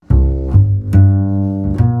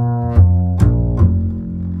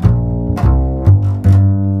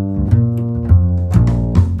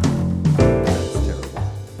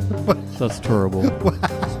That's terrible.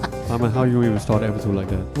 I don't know how you even start an episode like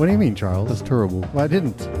that. What do you mean, Charles? That's terrible. Well, I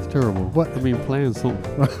didn't. It's terrible. What? I mean, playing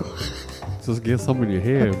something. Just get something in your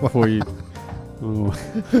head before you... Oh,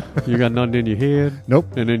 you got nothing in your head?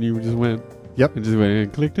 Nope. And then you just went... Yep. And just went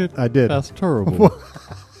and clicked it? I did. That's terrible.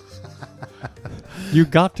 You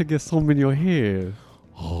got to get something in your head.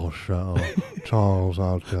 Oh, Charles,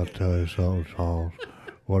 I was going to tell you something, Charles.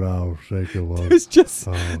 What I was thinking was...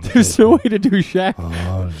 There's no way to do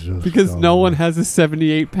Shaq. Because no one has a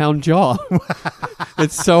 78-pound jaw.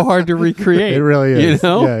 It's so hard to recreate. It really is. You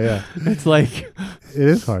know? Yeah. It's like... It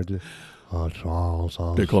is hard to... Oh, Charles.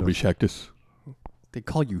 They call me Shactus. They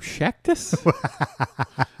call you Shactus?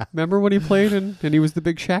 Remember when he played and he was the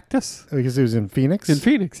big Shactus? Because he was in Phoenix? In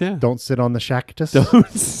Phoenix, yeah. Don't sit on the Shactus? Don't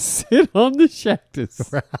sit on the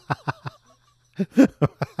Shactus.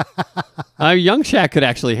 Young Shaq could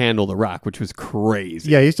actually handle the rock, which was crazy.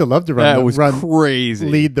 Yeah, he used to love to run. That was crazy.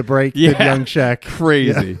 Lead the break, yeah, did Young Shaq.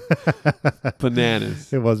 Crazy. Yeah.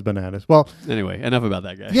 Bananas. It was bananas. Well, anyway, enough about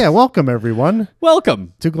that guy. Yeah, welcome everyone.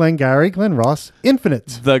 Welcome to Glengarry Glen Ross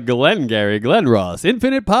Infinite. The Glengarry Glen Ross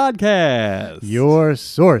Infinite Podcast. Your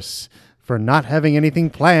source for not having anything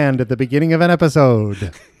planned at the beginning of an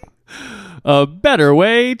episode. A better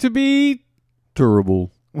way to be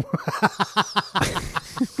terrible.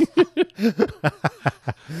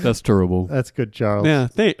 That's terrible. That's good, Charles. Yeah.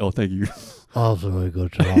 Thank you. Also very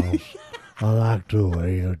good, Charles. I like the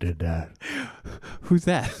way you did that. Who's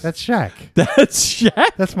that? That's Shaq. That's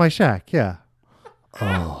Shaq? That's my Shaq, yeah.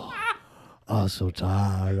 Oh, I'm so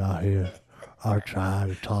tired out here. I'm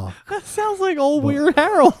trying to talk. That sounds like old Weird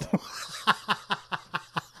Harold.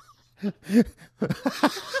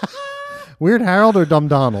 Weird Harold or Dumb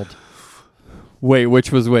Donald? Wait,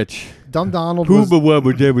 which was which? Dumb Donald was... Well,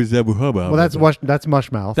 that's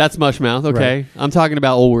Mushmouth. That's Mushmouth, okay. Right. I'm talking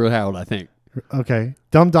about old Weird Harold, I think. Okay.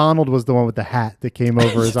 Dumb Donald was the one with the hat that came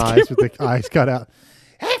over his eyes with the eyes cut out.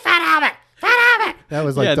 Hey, Fat Albert! Fat Albert! That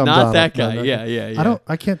was like Dumb Donald. Not that guy. No. Yeah.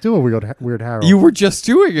 I can't do a Weird Harold. You were just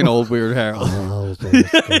doing an old Weird Harold.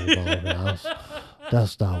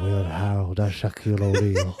 That's not Weird Harold. That's Shaquille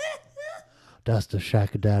O'Neal. That's the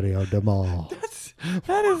Shaq Daddy of them all.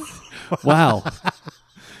 That is... Wow.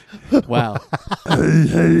 Wow.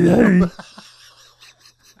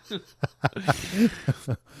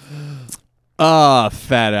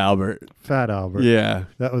 Fat Albert. Fat Albert. Yeah.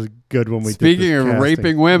 That was good when we Speaking did of casting.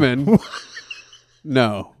 raping women...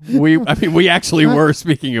 No, we actually were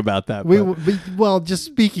speaking about that. Just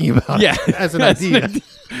speaking about it as an idea.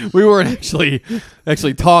 We weren't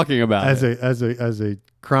actually talking about it as a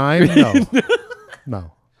crime.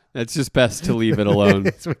 No. It's just best to leave it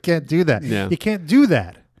alone. We can't do that. Yeah. You can't do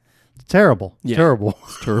that. It's terrible. Yeah. Terrible.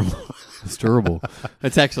 It's terrible. It's terrible.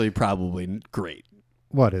 It's actually probably great.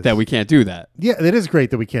 What is? That we can't do that. Yeah, it is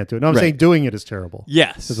great that we can't do it. No, I'm saying doing it is terrible.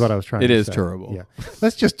 Yes. Is what I was trying to say. It is terrible. Yeah.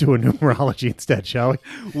 Let's just do a numerology instead, shall we?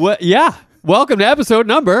 What? Yeah. Welcome to episode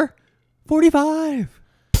number 45.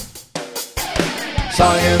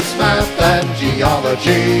 Science, math, and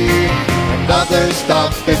geology, and other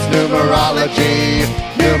stuff, it's numerology.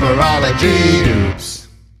 Numerology dupes.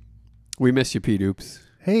 We miss you, P-Dupes.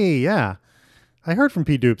 Hey, yeah. I heard from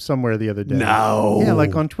P-Dupes somewhere the other day. No. Yeah,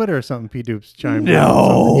 like on Twitter or something, P-Dupes chimed in.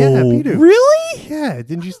 No. Yeah, P-Dupes. Really? Yeah. You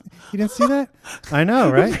didn't see that? I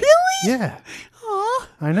know, right? Really? Yeah. Aw.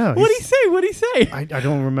 I know. What'd he say? I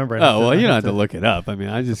don't remember. You don't have to look it up. I mean,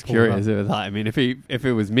 I'm just curious. If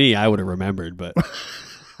it was me, I would have remembered, but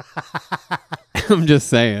I'm just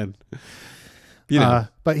saying. You know,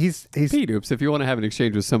 but he's P-Dupes, if you want to have an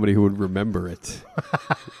exchange with somebody who would remember it,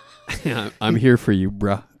 I'm here for you,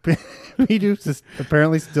 bruh. P-Dupes is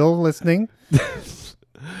apparently still listening.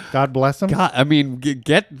 God bless him. God, I mean,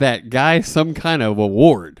 get that guy some kind of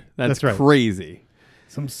award. That's right. Crazy.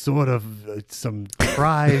 Some sort of some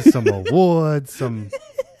prize, some award, some.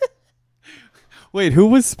 Wait, who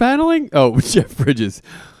was spaneling? Oh, Jeff Bridges.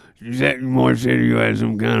 Zach Moore said you had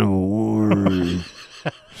some kind of award.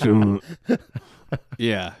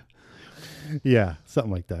 Yeah. Yeah,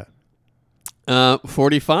 something like that.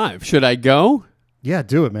 45. Should I go? Yeah,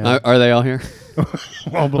 do it, man. Are they all here?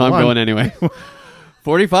 I'm going anyway.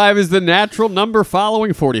 45 is the natural number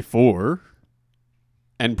following 44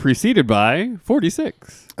 and preceded by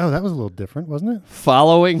 46. Oh, that was a little different, wasn't it?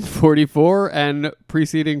 Following 44 and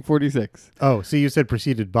preceding 46. Oh, so you said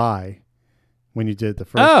preceded by when you did the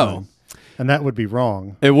first time. And that would be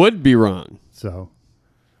wrong. It would be wrong. So.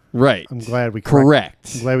 Right. I'm glad we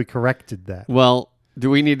correct. I'm glad we corrected that. Well, do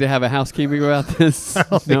we need to have a housekeeping about this?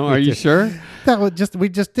 No, are you sure? We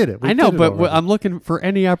just did it. I know, but I'm looking for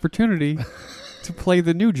any opportunity to play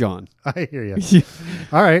the new John. I hear you.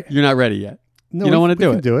 All right. You're not ready yet. No, you don't want to we do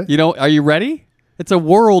can it. do it. You know, are you ready? It's a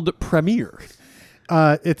world premiere.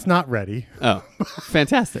 It's not ready. Oh,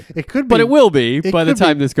 fantastic. It could be. But it will be It by the could be.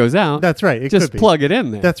 time this goes out. That's right. It Just could be. plug it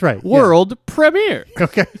in there. That's right, yeah. World premiere.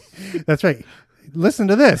 Okay. That's right. Listen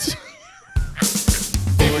to this.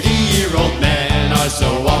 40-year-old men are so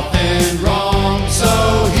often wrong,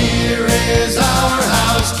 so here is our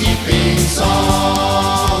housekeeping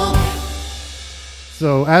song.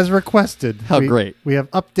 So, as requested, How great. we have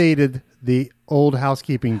updated the old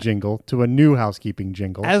housekeeping jingle to a new housekeeping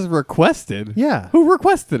jingle. As requested? Yeah. Who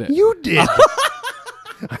requested it? You did.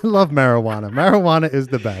 I love marijuana. Marijuana is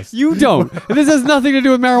the best. You don't. This has nothing to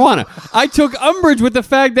do with marijuana. I took umbrage with the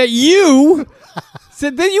fact that you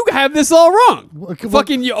said that you have this all wrong.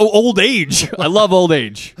 Fucking old age. I love old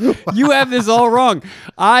age. You have this all wrong.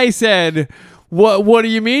 I said, what do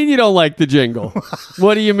you mean you don't like the jingle?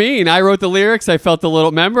 What do you mean? I wrote the lyrics. I felt a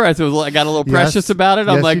little, remember? I got a little precious about it.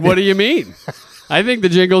 I'm Yes, like, you what did. do you mean? I think the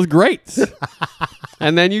jingle's great.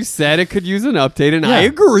 And then you said it could use an update, and I Yeah.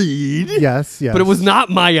 agreed. Yes, yes. But it was not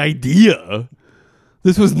my idea.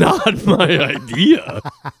 This was not my idea.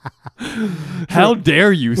 How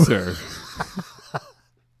dare you, sir?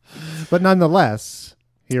 But nonetheless,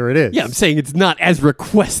 here it is. Yeah, I'm saying it's not as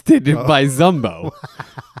requested by Zumbo.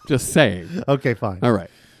 Just saying. Okay, fine. All right.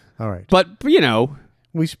 All right. But, you know,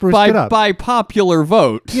 We spruced it up. by popular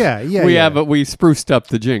vote, Yeah, we spruced up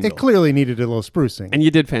the jingle. It clearly needed a little sprucing. And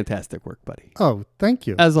you did fantastic work, buddy. Oh, thank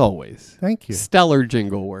you. As always. Thank you. Stellar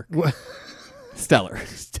jingle work. Stellar.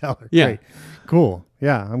 Stellar. Yeah. Great. Cool.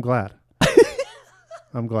 Yeah, I'm glad.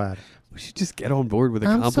 I'm glad. We should just get on board with a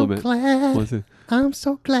I'm so compliment. glad. What's it? I'm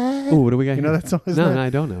so glad. Oh, what do we got You know here? that song? Isn't No, it? no, I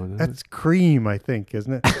don't know. That's Cream, I think,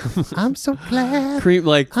 isn't it? I'm so glad. Cream,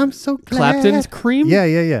 like I'm so glad. Clapton's Cream? Yeah,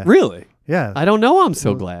 yeah, yeah. Really? Yeah. I don't know. I'm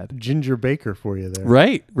so glad. Ginger Baker for you there.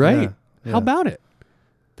 Right. Yeah, How about it?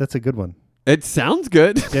 That's a good one. It sounds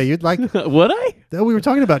good. Yeah, you'd like. Would I? We were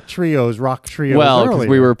talking about trios, rock trios. Well, because earlier.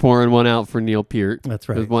 we were pouring one out for Neil Peart. That's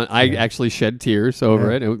right. There's one, I Yeah. actually shed tears over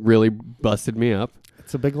Yeah. it. It really busted me up.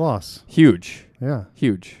 It's a big loss. Huge. Yeah,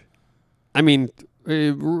 Huge. I mean,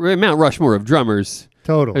 Mount Rushmore of drummers.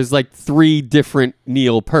 total. There's like 3 different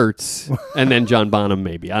Neil Pearts and then John Bonham,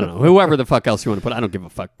 maybe. I don't know. Whoever the fuck else you want to put. I don't give a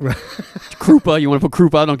fuck. Krupa, you want to put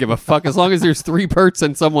Krupa? I don't give a fuck. As long as there's 3 Pearts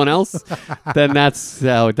and someone else, then that's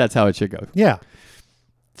how it should go. Yeah,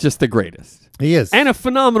 Just the greatest. he is. And a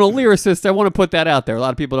phenomenal lyricist. I want to put that out there. A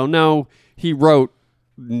lot of people don't know he wrote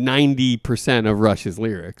 90% of Rush's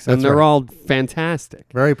lyrics, and That's they're right. all fantastic.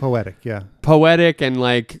 Very poetic. Yeah, Poetic and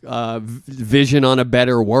like vision on a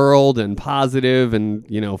better world and positive and,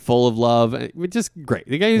 you know, full of love. Just great.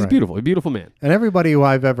 The guy is Right. beautiful. A beautiful man. and everybody who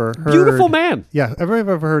I've ever heard, Beautiful man. Yeah, everybody I've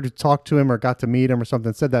ever heard who talked to him or got to meet him or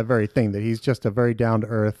something said that very thing, that he's just a very down to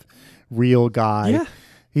earth, real guy. Yeah.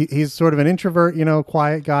 He's sort of an introvert, you know,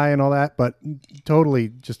 quiet guy and all that, but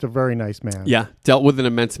totally just a very nice man. Yeah. Dealt with an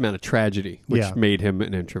immense amount of tragedy, which Yeah. made him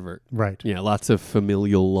an introvert. Right. Yeah. Lots of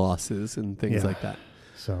familial losses and things Yeah. like that.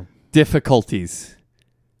 So, Difficulties.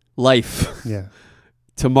 Life. yeah.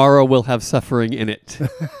 Tomorrow will have suffering in it,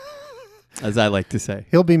 as I like to say.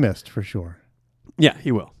 He'll be missed for sure. Yeah,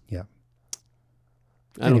 he will. Yeah.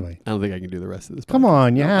 I don't- Anyway. I don't think I can do the rest of this. Come podcast.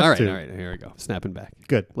 on, you have all right, to. all right. Here we go. Snapping back,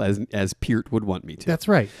 Good. as Peart would want me to. That's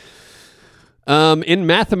right. In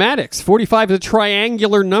mathematics, 45 is a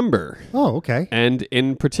triangular number, Oh, okay. and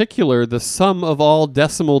in particular, the sum of all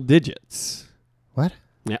decimal digits. What?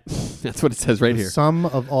 Yeah, that's what it says right The here. sum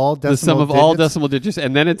of all decimal The sum of all digits? decimal digits,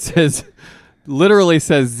 and then it says. Literally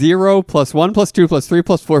says 0 plus 1 plus 2 plus 3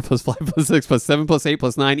 plus 4 plus 5 plus 6 plus 7 plus 8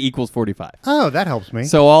 plus 9 equals 45. Oh, that helps me.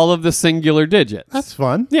 So all of the singular digits. That's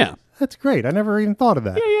fun. Yeah. That's great. I never even thought of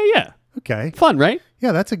that. Yeah. Okay. Fun, right?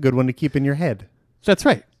 Yeah, that's a good one to keep in your head. That's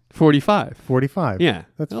right. 45. 45. Yeah.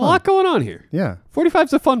 That's a fun. lot going on here. Yeah, 45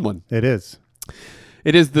 is a fun one. it is.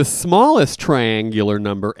 It is the smallest triangular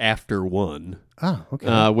number after 1, Oh,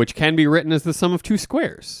 okay. which can be written as the sum of 2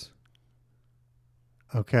 squares.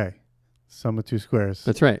 Okay. Sum of 2 squares.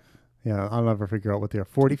 That's right. Yeah, I'll never figure out what they are.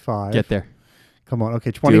 45. Get there. Come on. Okay,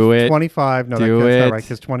 20, Do it. 25. No, Do that's it. not right,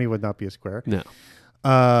 because 20 would not be a square. No.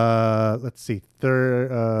 Let's see.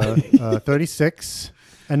 36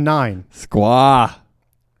 and 9. Squaw.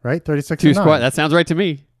 Right? 36 Two and 9. squaw. That sounds right to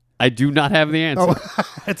me. I do not have the answer. Oh,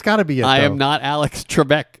 it's got to be it. I though. am not Alex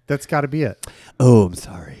Trebek. That's got to be it. Oh, I'm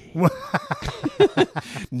sorry.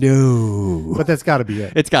 No. But that's got to be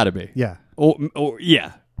it. It's got to be. Yeah. Or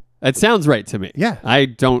yeah. That sounds right to me. Yeah. I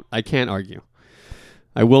can't argue.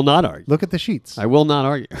 I will not argue. Look at the sheets. I will not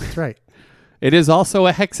argue. That's right. It is also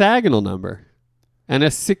a hexagonal number and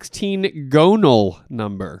a 16 gonal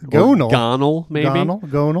number. Or Gonal? gonal, maybe?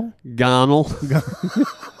 Gonal? Gonal.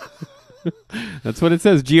 That's what it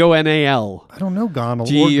says. GONAL. I don't know gonal.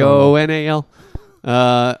 GONAL.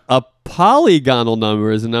 A polygonal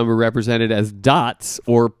number is a number represented as dots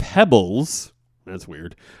or pebbles. That's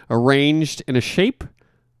weird. Arranged in a shape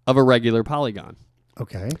of a regular polygon.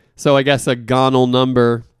 Okay. So I guess a gonal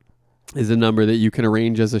number is a number that you can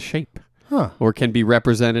arrange as a shape. Huh. Or can be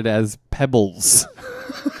represented as pebbles.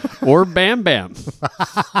 Or bam bam.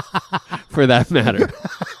 For that matter.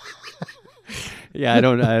 Yeah, I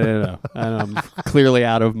don't know. I'm clearly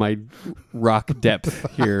out of my rock depth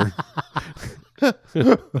here.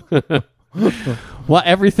 Well,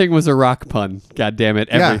 everything was a rock pun. God damn it.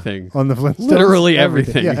 Everything. Yeah, on the Flintstones. Literally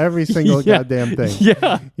everything. Yeah, every single Yeah. goddamn thing.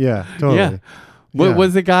 Yeah. Yeah, totally. Yeah. What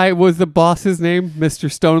Yeah. was the boss's name?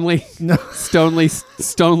 Mr. Stonely? No.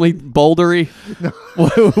 Stonely Bouldery? No.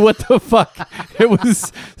 What the fuck? It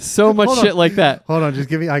was so much Hold on. shit like that. Hold on, just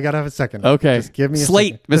give me. I gotta have a second. Okay. just give me a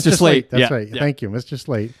Slate, second. Mr. Slate. That's Yeah, right. yeah. Thank you, Mr.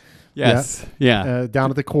 Slate. Yes. Yeah. Down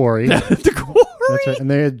at the quarry. The quarry. That's right. And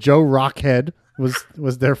they had Joe Rockhead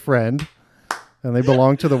was their friend, and they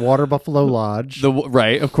belonged to the Water Buffalo Lodge.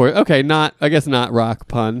 Right, of course. Okay, I guess not rock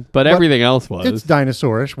pun, but everything else was. It's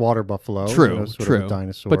dinosaurish, water buffalo. True, sort true. of a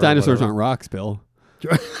dinosaur. But dinosaurs or aren't rocks, Bill.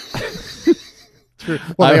 whatever. True.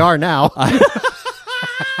 Well, they are now.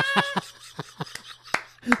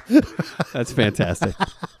 That's fantastic.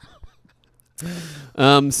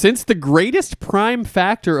 Since the greatest prime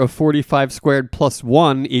factor of 45 squared plus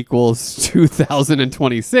 1 equals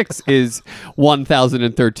 2026 is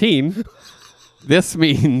 1013, this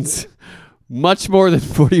means much more than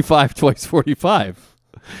 45 twice 45.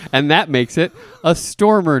 And that makes it a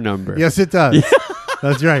Stormer number. Yes, it does.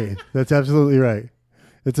 That's right. That's absolutely right.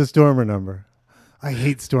 It's a Stormer number. I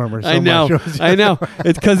hate Stormers so I know. much. I know.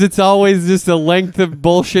 It's because it's always just a length of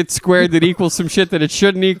bullshit squared that equals some shit that it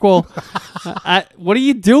shouldn't equal. What are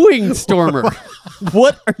you doing, Stormer?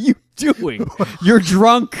 What are you doing? You're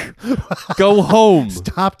drunk. Go home.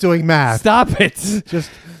 Stop doing math. Stop it.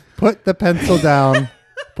 Just put the pencil down.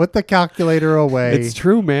 Put the calculator away. It's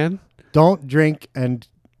true, man. Don't drink and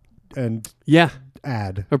Yeah.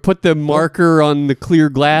 add. Or put the marker on the clear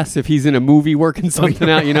glass if he's in a movie working something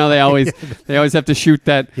out. You know, they always have to shoot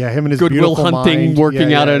that. Yeah, him and his Goodwill beautiful Hunting mind. working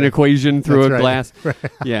Yeah, out yeah, an yeah. equation through That's a right. glass. Right.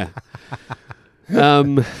 Yeah.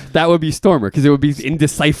 That would be Stormer because it would be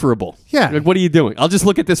indecipherable. Yeah. Like, what are you doing? I'll just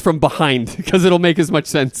look at this from behind because it'll make as much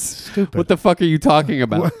sense. Stupid. What the fuck are you talking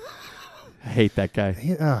about? I hate that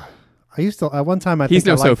guy. I used to at one time. He's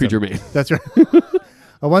no I liked Sophie him. Germain. That's right.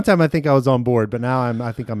 At one time I think I was on board, but now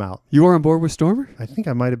I think I'm out. You are on board with Stormer? I think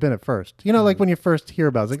I might have been at first. You know, like when you first hear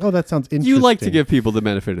about it, it's like, oh, that sounds interesting. You like to give people the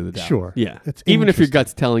benefit of the doubt. Sure. Yeah. It's Even if your interesting.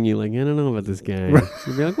 gut's telling you, like, I don't know about this guy. Right.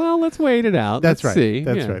 You'd be like, well, let's wait it out. That's Let's right. see.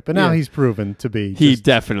 That's Yeah. right. But now Yeah. he's proven to be He just,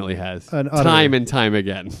 definitely has. an utter- Time and time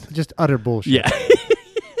again. just utter bullshit. Yeah.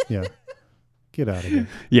 Yeah. Get out of here.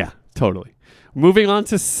 Yeah, totally. Moving on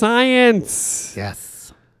to science.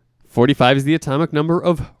 Yes. 45 is the atomic number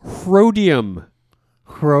of rhodium.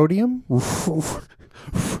 Rhodium?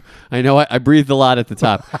 I know I breathed a lot at the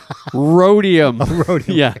top. Rhodium.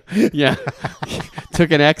 Rhodium. Yeah. Yeah.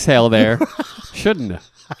 Took an exhale there. Shouldn't have.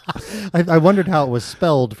 I wondered how it was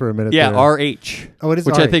spelled for a minute. Yeah, there. RH. Oh, it is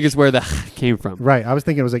Which I RH. think is where the came from. Right. I was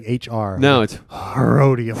thinking it was like HR. No, it's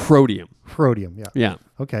Rhodium. rhodium. Rhodium. Yeah. Yeah.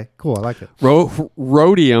 Okay. Cool. I like it.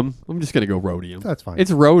 Rhodium. I'm just going to go rhodium. That's fine. It's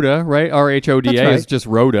Rhoda, right? RHODA That's right. is just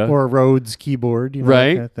Rhoda. Or a Rhodes keyboard. You know,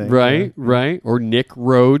 right, that kind of thing. right, Yeah. right. Or Nick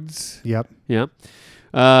Rhodes. Yep. Yeah.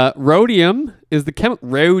 Rhodium is the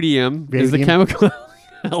chemical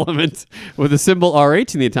element with a symbol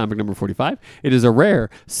RH in the atomic number 45. It is a rare,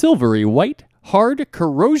 silvery, white, hard,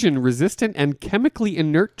 corrosion-resistant, and chemically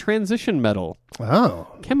inert transition metal. Oh,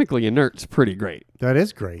 Chemically inert's pretty great. that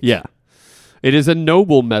is great. Yeah. It is a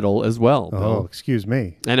noble metal as well, Oh, Bill. excuse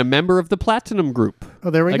me. And a member of the Platinum Group.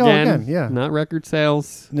 Oh, there we go again. Yeah. Not record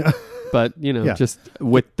sales, but, Yeah. just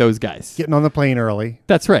with those guys. Getting on the plane early.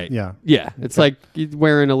 That's right. Yeah. Yeah. It's like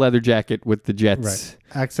wearing a leather jacket with the Jets.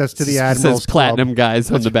 Right. Access to the Says Admiral's Platinum Club.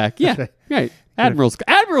 guys on the back. Yeah. right. Right. Admiral's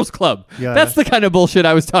Club. Yeah. That's the kind of bullshit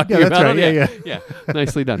I was talking Yeah, that's about. right. Yeah, Yeah.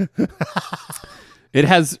 Nicely done. It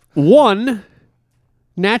has one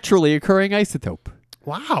naturally occurring isotope.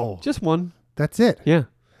 Wow. Just one. That's it. Yeah.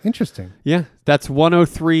 Interesting. Yeah. That's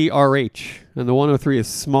 103 RH. And the 103 is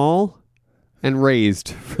small and raised,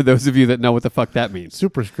 for those of you that know what the fuck that means.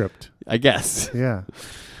 Superscript. I guess. Yeah.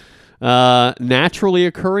 Naturally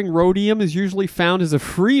occurring rhodium is usually found as a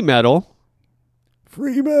free metal.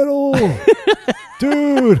 Free metal.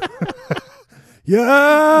 Dude.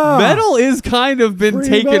 Yeah. Metal is kind of been Free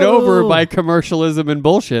taken metal. over by commercialism and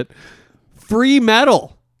bullshit. Free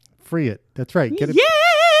metal. Free it. That's right. Get it.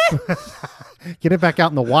 Yeah. Get it back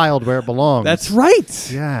out in the wild where it belongs. That's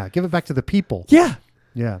right. Yeah, give it back to the people. Yeah.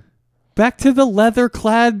 Yeah, Back to the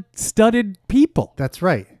leather-clad, studded people. that's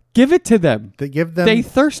right. Give it to them. They give them. They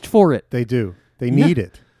thirst for it. They do. They need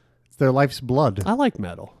it. It's their life's blood. I like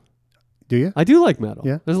metal. Do you? I do like metal.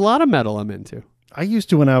 Yeah. There's a lot of metal I'm into. I used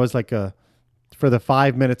to when I was for the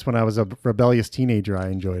 5 minutes when I was a rebellious teenager, I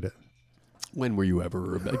enjoyed it. When were you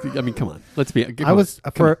ever? I mean, come on. Let's be. I was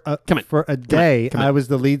for a day. Come on. I was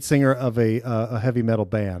the lead singer of a heavy metal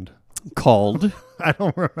band. Called. I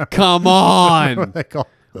don't remember Come what on. they called.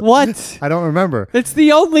 What? I don't remember. It's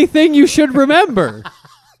the only thing you should remember.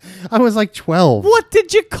 I was like 12. What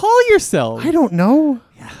did you call yourself? I don't know.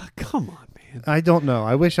 Come on, man. I don't know.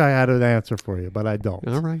 I wish I had an answer for you, but I don't.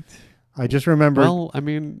 All right. I just remember. Well, I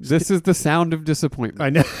mean, this is the sound of disappointment. I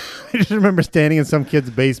know. I just remember standing in some kid's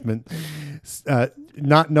basement,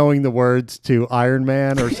 not knowing the words to Iron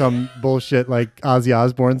Man or some bullshit like Ozzy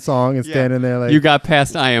Osbourne song, and standing there like You got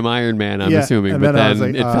past I Am Iron Man, I'm assuming, and but I then was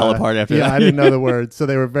like, it fell apart after that. I didn't know the words, so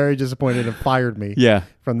they were very disappointed and fired me. Yeah.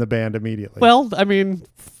 From the band immediately. Well, I mean,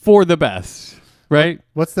 for the best, right?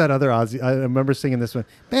 What's that other Ozzy? I remember singing this one.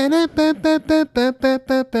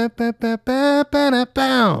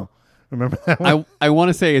 Remember that one? I want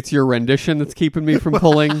to say it's your rendition that's keeping me from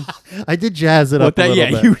pulling. I did jazz it up a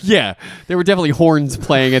little bit. There were definitely horns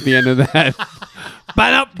playing at the end of that.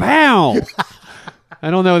 Ba-da-pow! I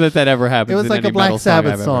don't know that ever happens. It was in like any a Black metal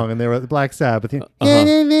Sabbath I've song, ever. and they were Black Sabbath. Couldn't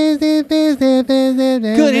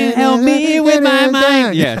help me with my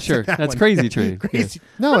mind. Yeah, sure. That's Crazy Train. Crazy. Yeah.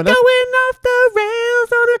 No, I'm that's, going off the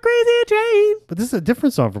rails on a crazy train. but this is a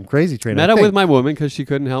different song from Crazy Train. Met I up think. with my woman because she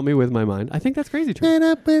couldn't help me with my mind. I think that's Crazy Train. Met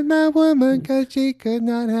up with my woman because she could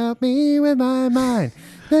not help me with my mind.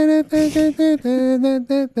 And it's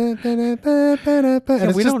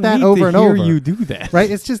We just don't that need over to and hear over. you do that. Right?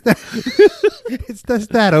 It's just that. It's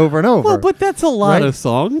just that over and over. Well, but that's a lot Right? of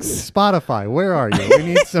songs. Spotify, where are you? We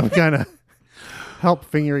need some kind of help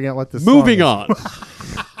figuring out what this Moving song on.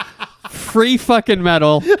 Free fucking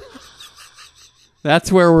metal.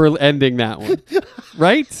 That's where we're ending that one.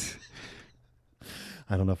 Right? is.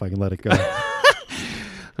 I don't know if I can let it go.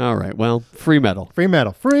 All right. Well, free metal. Free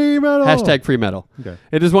metal. Free metal. Hashtag free metal. Okay.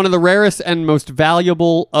 It is one of the rarest and most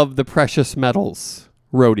valuable of the precious metals,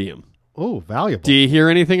 rhodium. Oh, valuable. Do you hear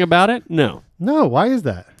anything about it? No. No, why is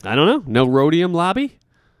that? I don't know. No rhodium lobby?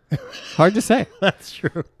 Hard to say. That's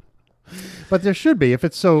true. But there should be if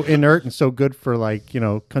it's so inert and so good for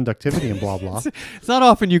conductivity and blah blah. It's not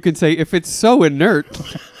often you can say, if it's so inert,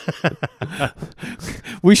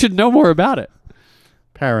 we should know more about it.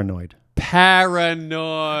 Paranoid.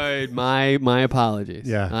 Paranoid. My apologies.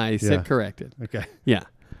 Yeah, I said yeah. corrected. Okay. Yeah.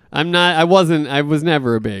 I was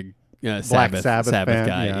never a big Sabbath Sabbath fan?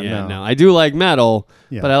 guy. Yeah, no. No. I do like metal,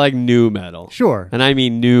 Yeah. but I like new metal. Sure. And I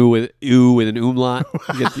mean new with an umlaut.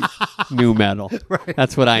 You get the new metal. Right.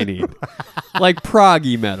 That's what I need. Like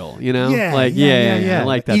proggy metal, you know? Yeah, Like yeah. I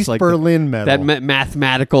like that. East like Berlin metal. That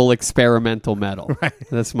mathematical experimental metal. Right.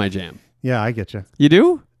 That's my jam. Yeah, I get you. You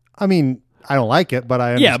do? I mean, I don't like it, but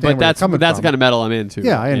I understand Yeah, but where that's you're coming the from. kind of metal I'm into.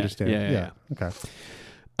 Yeah, I understand. Yeah.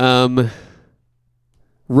 Okay.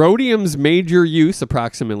 Rhodium's major use,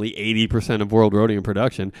 approximately 80% of world rhodium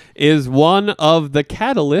production, is one of the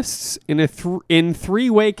catalysts in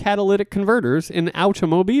three-way catalytic converters in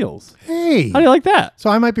automobiles. Hey. How do you like that? So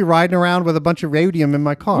I might be riding around with a bunch of rhodium in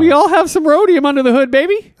my car. We all have some rhodium under the hood,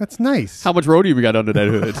 baby. That's nice. How much rhodium we got under that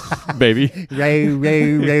hood, baby?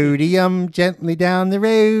 Rhodium gently down the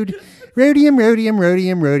road. Rhodium, rhodium,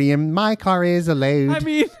 rhodium, rhodium. My car is a load. I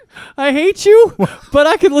mean, I hate you, but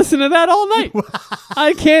I could listen to that all night.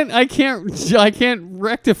 I can't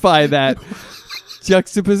rectify that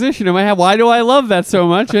juxtaposition in my head. Why do I love that so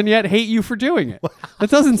much and yet hate you for doing it? That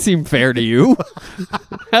doesn't seem fair to you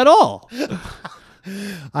at all.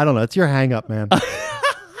 I don't know. It's your hang up, man.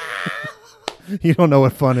 You don't know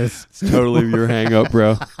what fun is. It's totally your hang up,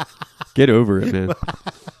 bro. Get over it, man.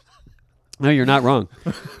 No, you're not wrong.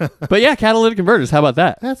 But yeah, catalytic converters. How about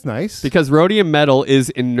that? That's nice. Because rhodium metal is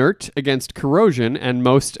inert against corrosion and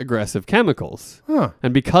most aggressive chemicals. Huh.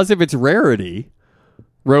 And because of its rarity,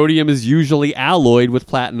 rhodium is usually alloyed with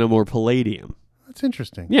platinum or palladium. That's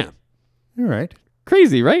interesting. Yeah. You're right.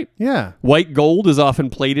 Crazy, right? Yeah. White gold is often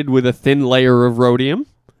plated with a thin layer of rhodium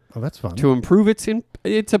Oh, that's fun. to improve its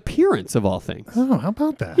appearance, of all things. Oh, how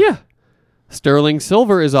about that? Yeah. Sterling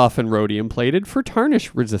silver is often rhodium plated for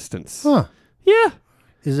tarnish resistance. Huh. Yeah.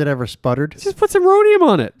 Is it ever sputtered? Just put some rhodium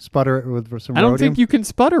on it. Sputter it with some I don't rhodium? think you can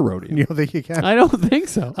sputter rhodium. You don't think you can? I don't think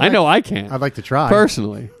so. I know I can't. I'd like to try.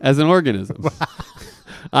 Personally, as an organism.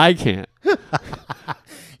 I can't.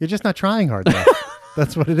 You're just not trying hard enough.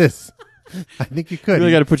 That's what it is. I think you could. You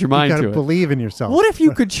really got to put your mind you gotta to it. believe in yourself. What if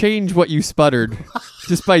you could change what you sputtered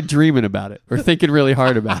just by dreaming about it or thinking really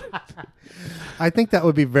hard about it? I think that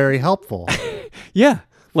would be very helpful. Yeah.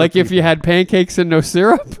 Like if you had pancakes and no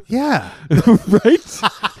syrup, Yeah. right?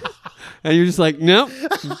 And you're just like, no.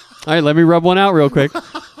 All right, let me rub one out real quick.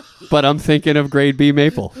 But I'm thinking of grade B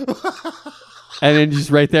maple. And then just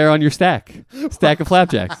right there on your stack of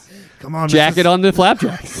flapjacks. Come on, Jacket on the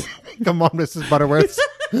flapjacks. Come on, Mrs. Butterworth.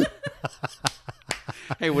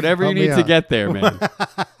 Hey, whatever you Help me need to out. get there, man.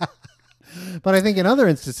 But I think in other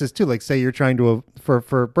instances too, like say you're trying to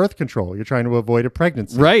for birth control, you're trying to avoid a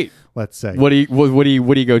pregnancy. Right. Let's say. What do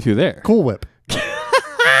you go to there? Cool Whip.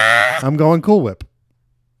 I'm going Cool Whip.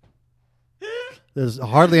 There's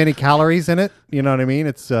hardly any calories in it. You know what I mean?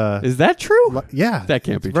 It's Is that true? yeah. That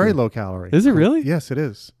can't it's be very true. low calorie. Is it really? Yes, it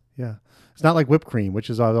is. Yeah. It's not like whipped cream, which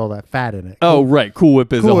is all that fat in it. Oh, right. Cool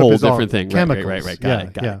Whip is Cool a Whip whole is all different thing. chemicals. Right. Yeah,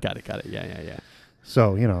 Got it. Yeah.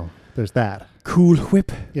 So, there's that. Cool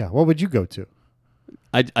Whip. Yeah. What would you go to?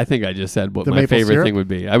 I think I just said what The my maple favorite syrup? thing would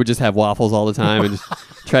be. I would just have waffles all the time and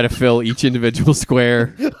just try to fill each individual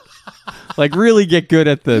square. Like really get good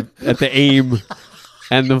at the aim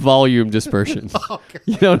and the volume dispersion.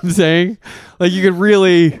 You know what I'm saying? Like you could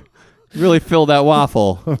really fill that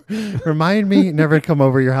waffle. Remind me never to come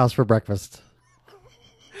over your house for breakfast.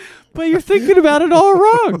 But you're thinking about it all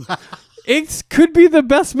wrong. It could be the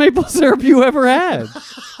best maple syrup you ever had.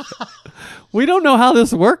 We don't know how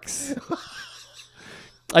this works.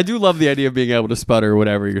 I do love the idea of being able to sputter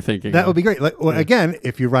whatever you're thinking. That would be great. Like, again,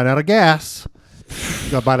 if you run out of gas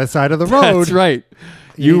by the side of the road. That's right.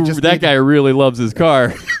 You just That need- guy really loves his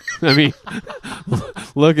car. I mean,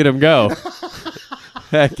 look at him go.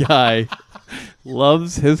 That guy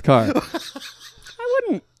loves his car.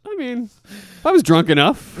 I mean, if I was drunk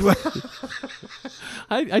enough,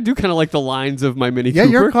 I do kind of like the lines of my Mini Yeah,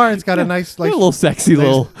 Cooper. your car has got a nice, like, a little sexy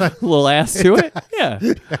little ass to it. Yeah.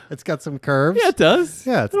 it's got some curves. Yeah, it does.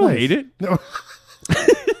 Yeah, it's I don't nice. hate it. No.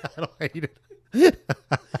 I don't hate it.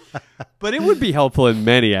 But it would be helpful in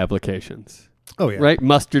many applications. Oh, yeah. Right?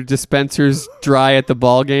 Mustard dispensers dry at the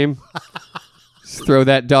ball game. Just throw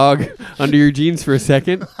that dog under your jeans for a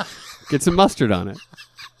second. Get some mustard on it.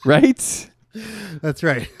 Right? That's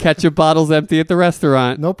right. Ketchup bottles empty at the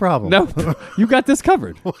restaurant. No problem. No, you got this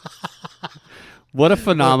covered. What a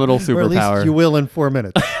phenomenal Or at superpower. least you will in 4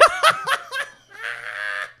 minutes.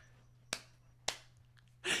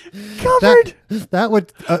 Covered. That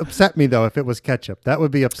would upset me, though, if it was ketchup. That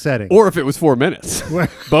would be upsetting. Or if it was 4 minutes.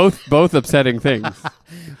 both upsetting things.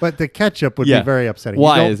 But the ketchup would Yeah. be very upsetting.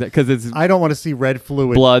 Why is that? Because it's I don't want to see red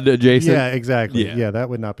fluid. blood adjacent. Yeah, exactly. Yeah. Yeah, that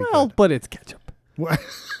would not be Well, good. but it's ketchup.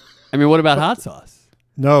 I mean, what about hot sauce?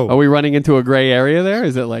 No. Are we running into a gray area there?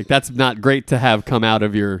 Is it like that's not great to have come out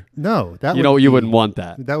of your? No. That You would know, be, you wouldn't want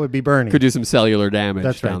that. That would be burning. Could do some cellular damage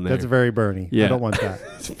That's right. down there. That's very burny. Yeah. I don't want that.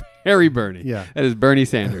 Harry Bernie. Yeah. That is Bernie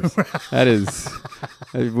Sanders.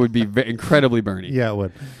 It would be incredibly Bernie. Yeah, it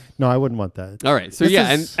would. No, I wouldn't want that. All right. So This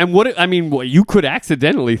yeah, is- and what I mean, what you could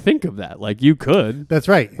accidentally think of that. Like you could, That's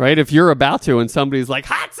right. right? If you're about to, and somebody's like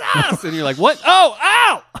hot sauce, and you're like, what? Oh,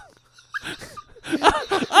 ow!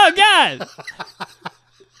 Oh God!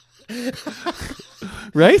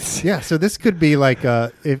 Right? Yeah, so this could be like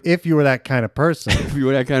if you were that kind of person, If you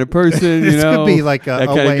were that kind of person, you this know, could be like that a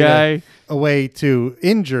kind way of guy. a way to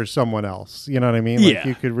injure someone else. You know what I mean? Like Yeah.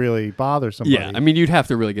 you could really bother somebody. Yeah, I mean, you'd have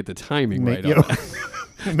to really get the timing Make, right you on know,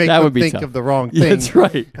 that. make That them would be think tough. of the wrong Yeah, thing that's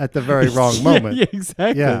right. at the very wrong moment. Yeah,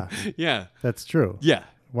 exactly. Yeah. Yeah. That's true. Yeah.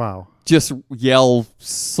 Wow. Just yell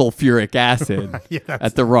sulfuric acid Yeah, that's,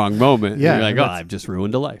 at the wrong moment. Yeah, And you're like, oh, that's- I've just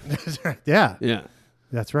ruined a life. that's right. Yeah, Yeah.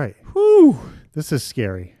 that's right. Whew. This is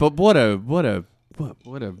scary. But what a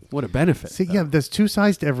benefit. See, yeah, there's two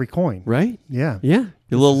sides to every coin. Right? Yeah, Yeah.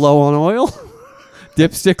 You're a little low on oil.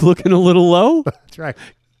 Dipstick looking a little low. that's right.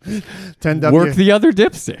 10W. Work the other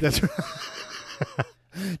dipstick. That's right.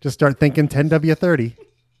 Just start thinking 10W30.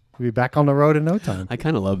 We'll be back on the road in no time. I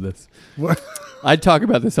kind of love this. I'd talk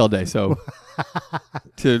about this all day. So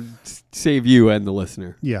to save you and the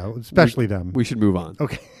listener, Yeah, especially them. we should move on.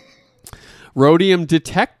 Okay. Rhodium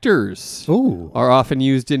detectors Ooh. are often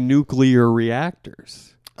used in nuclear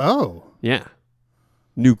reactors. Oh, Yeah.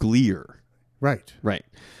 Nuclear. right. Right.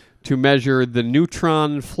 To measure the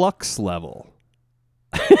neutron flux level.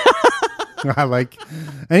 I like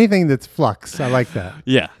anything that's flux. I like that.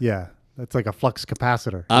 Yeah. Yeah, that's like a flux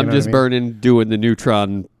capacitor. You I'm know just what burning doing the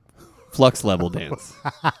neutron flux level dance.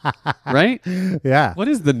 Right? I mean? Yeah, What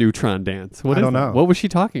is the neutron dance? What I is don't that? know. What was she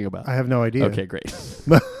talking about? I have no idea. Okay, great.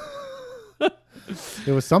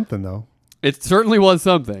 It was something though. It certainly was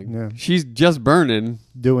something. Yeah. She's just burning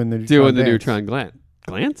Doing the the dance. neutron glance.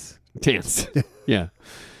 Glance? Dance. Yeah.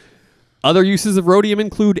 Other uses of rhodium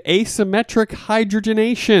include asymmetric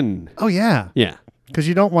hydrogenation. Oh, yeah. Yeah. Because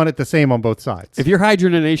you don't want it the same on both sides. If your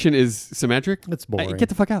hydrogenation is symmetric, It's boring. get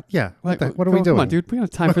the fuck out. Yeah. What are we Come doing? on, dude. We don't have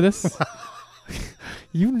time for this.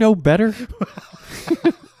 You know better.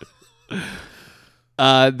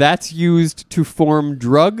 That's used to form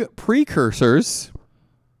drug precursors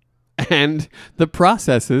and the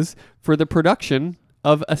processes for the production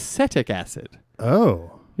of acetic acid.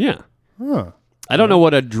 Oh. Yeah. Huh. I don't know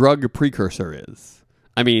what a drug precursor is.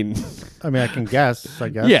 I mean, I can guess, I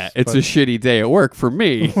guess. yeah, it's a shitty day at work for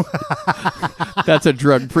me. That's a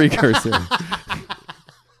drug precursor.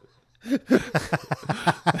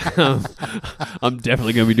 I'm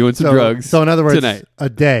definitely going to be doing some drugs. So in other words, tonight. a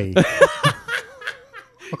day.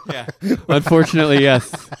 Yeah. Unfortunately,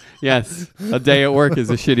 yes. Yes. A day at work is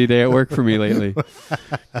a shitty day at work for me lately.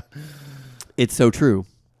 It's so true.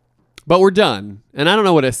 But we're done. And I don't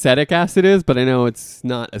know what acetic acid is, but I know it's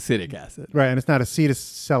not acetic acid. Right, and it's not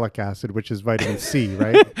acetylsalicylic acid, which is vitamin C,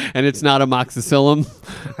 right? And it's not amoxicillin.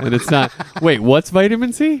 And it's not... Wait, what's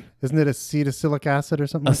vitamin C? Isn't it acetylsalicylic acid or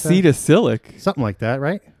something like that? Acetylsilic? Something like that,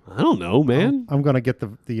 right? I don't know, man. I'm going to get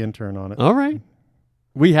the intern on it. All right.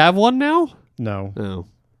 We have one now? No. No.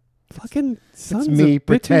 Fucking sons It's me of bitches.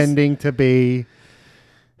 pretending to be...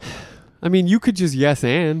 I mean, you could just yes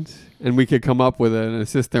and we could come up with an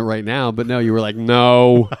assistant right now, but no, you were like,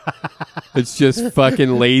 no. It's just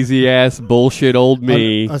fucking lazy ass bullshit old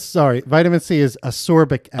me. Sorry, vitamin C is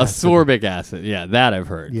ascorbic acid. Ascorbic acid. Yeah, that I've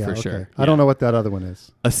heard Yeah, for okay. sure. I don't know what that other one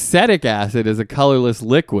is. Acetic acid is a colorless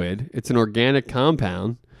liquid. It's an organic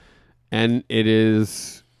compound, and it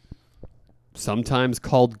is sometimes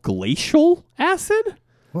called glacial acid.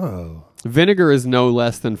 Whoa. Vinegar is no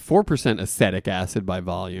less than 4% acetic acid by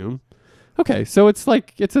volume. Okay, so it's a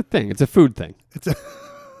thing. It's a food thing.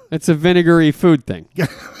 It's a vinegary food thing.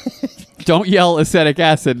 Don't yell acetic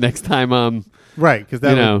acid next time Right, because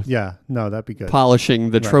that know, would, yeah, no, that'd be good. polishing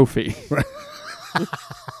the trophy.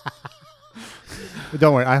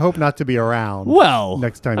 Don't worry, I hope not to be around. Well,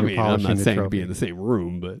 next time I you're mean, I'm polishing not the saying to trophy. be in the same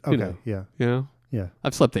room, but you Okay, know, yeah, you know, yeah.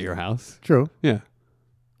 I've slept at your house. True. Yeah,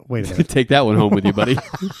 Wait a minute. take that one home with you, buddy.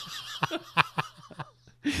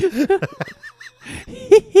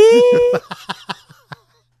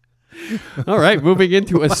 All right, moving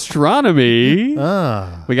into astronomy. We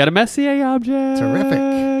got a Messier object.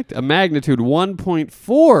 Terrific. A magnitude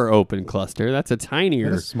 1.4 open cluster. That's a tinier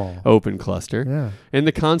That is small. open cluster. Yeah. In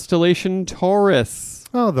the constellation Taurus.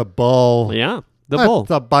 Oh, the bull. Yeah, the That's bull.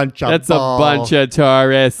 a bunch of That's bull. a bunch of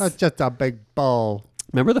Taurus. That's just a big bull.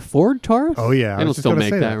 Remember the Ford Taurus? Oh, yeah, I They don't was just still gonna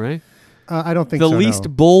make say that, that. right? I don't think The so, least no.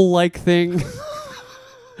 bull-like thing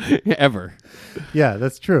ever, Yeah,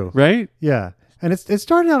 that's true. right? Yeah. And it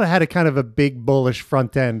started out, it had a kind of a big bullish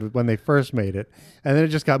front end when they first made it. And then it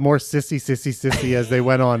just got more sissy as they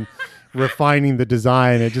went on refining the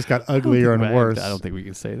design. It just got uglier and worse. I don't think we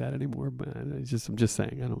can say that anymore. But I'm just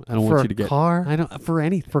saying. I don't For want a you to get car? I don't for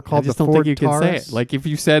anything. For called I just the don't Ford think you can say Taurus? it. Like if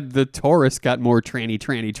you said the Taurus got more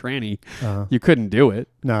tranny, you couldn't do it.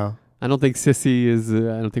 No. I don't think sissy is. I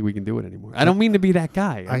don't think we can do it anymore. I don't mean to be that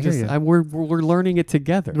guy. I hear you. We're learning it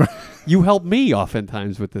together. You help me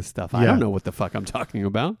oftentimes with this stuff. I Yeah. don't know what the fuck I'm talking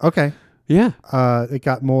about. Okay. Yeah. It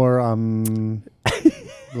got more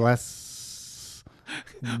less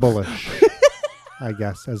bullish, I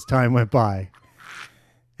guess, as time went by.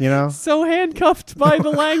 You know? So handcuffed by the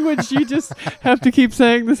language, you just have to keep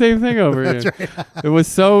saying the same thing over again. It was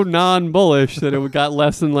so non-bullish that it got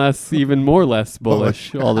less and less, even more less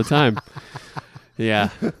bullish all the time. Yeah,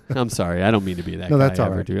 I'm sorry. I don't mean to be that No, guy that's all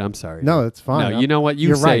ever, right. dude. I'm sorry. No, it's fine. No, you know what? You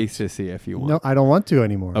You're say right. sissy if you want. No, I don't want to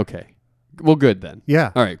anymore. Okay. Well, good then.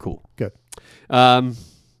 Yeah. All right, cool. Good.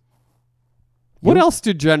 What else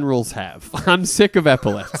do generals have? I'm sick of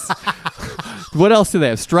epaulets. What else do they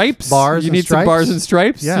have? Stripes? Bars You and need some stripes? bars and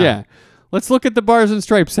stripes? Yeah. Let's look at the bars and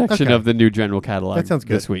stripes section Okay. of the new general catalog That sounds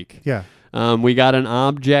good. this week. Yeah. We got an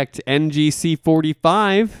object NGC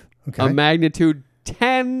 45, Okay. a magnitude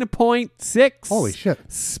 10.6. Holy shit.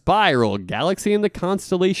 Spiral galaxy in the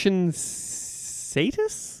constellation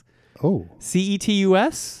Cetus? Oh.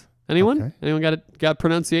 Cetus? Anyone? Okay. Anyone got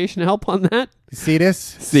pronunciation help on that? Cetus?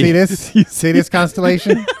 Cetus. Cetus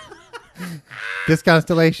constellation? This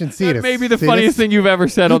constellation, Cetus. That may be the Cetus? funniest thing you've ever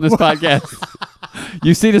said on this podcast.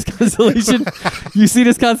 You see this constellation? You see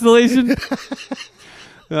this constellation?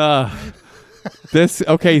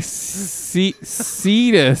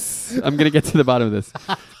 Cetus. I'm going to get to the bottom of this.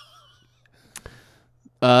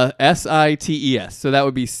 Sites. So that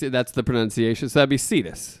would be, that's the pronunciation. So that'd be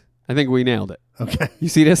Cetus. I think we nailed it. Okay. You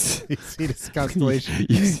see this? Cetus constellation.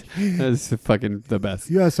 That's fucking the best.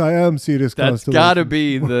 Yes, I am Cetus That's constellation. got to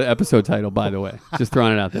be the episode title, by the way. Just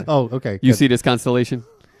throwing it out there. Oh, okay. You good. see this constellation?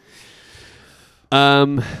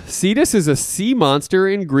 Cetus is a sea monster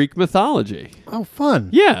in Greek mythology. Oh, fun.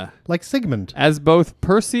 Yeah. Like Sigmund. As both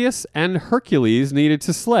Perseus and Hercules needed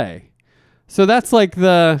to slay. So that's like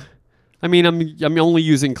the... I mean, I'm only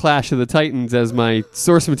using Clash of the Titans as my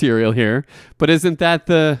source material here, but isn't that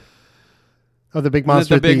the... Oh, the big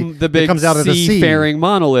monster the that big comes out of the sea. seafaring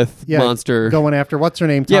monolith monster. Going after, what's her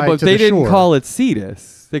name, tied Yeah, but to they the didn't shore. call it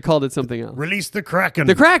Cetus. They called it something else. Release the Kraken.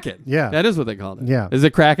 The Kraken. Yeah. That is what they called it. Yeah. Is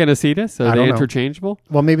it Kraken a Cetus? Are I they don't know. interchangeable?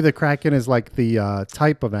 Well, maybe the Kraken is like the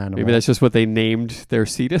type of animal. Maybe that's just what they named their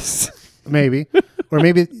Cetus. Maybe. Or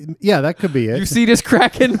maybe, yeah, that could be it. You Cetus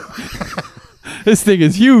Kraken? This thing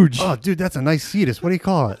is huge. Oh, dude, that's a nice Cetus. What do you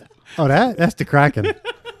call it? Oh, that's the Kraken.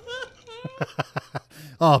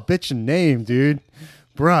 Oh, bitchin' name, dude.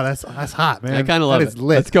 Bro, that's hot, man. I kind of love that it. is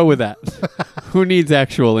lit. Let's go with that. Who needs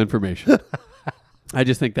actual information? I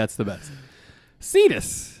just think that's the best.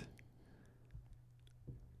 Cetus.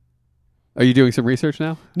 Are you doing some research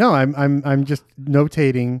now? No, I'm just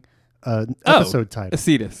notating episode title. A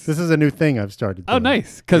Cetus. This is a new thing I've started doing. Oh,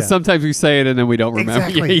 nice. Because Yeah. sometimes we say it and then we don't remember.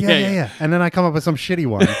 Exactly. Yeah. And then I come up with some shitty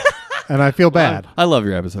one, and I feel bad. I love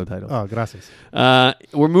your episode title. Oh, gracias.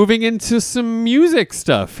 We're moving into some music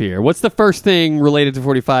stuff here. What's the first thing related to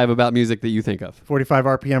 45 about music that you think of? 45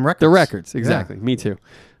 RPM records. The records, exactly. Me too.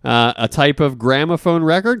 A type of gramophone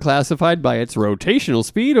record classified by its rotational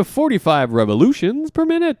speed of 45 revolutions per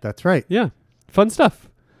minute. That's right. Yeah. Fun stuff.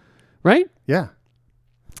 Right? Yeah.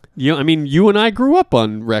 You and I grew up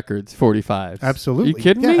on records, 45s. Absolutely. You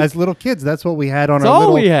kidding yeah, me? As little kids, that's what we had on That's our all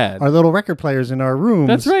little we had. our little record players in our rooms.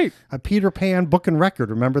 That's right. A Peter Pan book and record.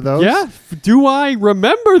 Remember those? Yeah. Do I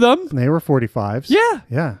remember them? They were 45s. Yeah.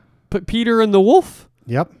 Yeah. But Peter and the Wolf,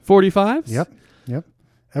 Yep. 45s. Yep.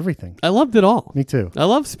 Everything. I loved it all. Me too. I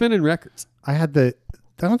love spinning records. I had I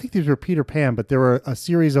don't think these were Peter Pan, but there were a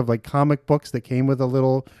series of like comic books that came with a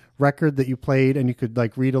little record that you played, and you could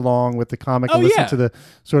like read along with the comic and listen to the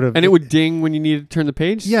sort of. And it would ding when you needed to turn the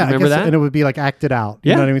page. Yeah, Remember I guess, that? and it would be like acted out.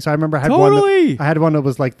 You Yeah. know what I mean? So I remember I had Totally. I had one that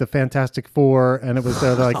was like the Fantastic Four, and it was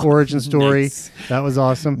the like origin story. Nice. That was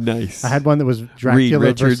awesome. Nice. I had one that was Reed Dracula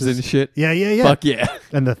Richards versus and shit. Yeah. Fuck yeah.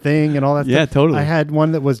 And the Thing and all that. Yeah, stuff. totally. I had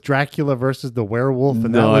one that was Dracula versus the werewolf,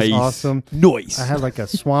 and that was awesome. Nice. I had like a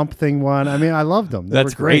Swamp Thing one. I mean, I loved them. They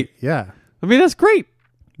That's were great. great. Yeah. I mean, that's great.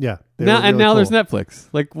 Yeah. They Now were really now there's cool. Netflix.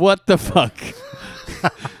 Like, what the fuck?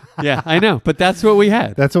 Yeah, I know. But that's what we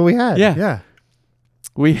had. That's what we had. Yeah. Yeah.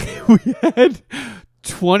 We had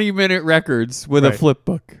 20-minute records with a Right. flip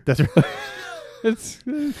book. That's right. It's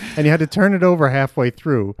And you had to turn it over halfway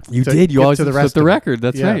through. You to did. You get always to the flip rest the of it. record.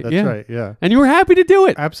 That's Yeah, right. That's Yeah. right. Yeah. And you were happy to do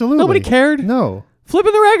it. Absolutely. Nobody cared. No.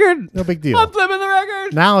 Flipping the record. No big deal. I'm flipping the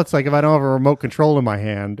record. Now it's like if I don't have a remote control in my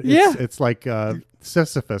hand, it's like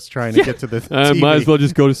Sisyphus trying to get to the TV. Might as well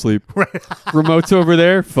just go to sleep. Remote's over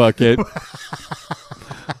there. Fuck it.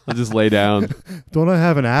 I'll just lay down. Don't I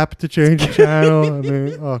have an app to change the channel? I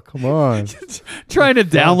mean, oh, come on. Trying to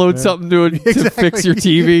download something to fix your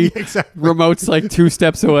TV. Exactly. Remote's like 2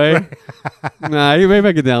 steps away. Nah, maybe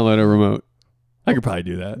I could download a remote. I could probably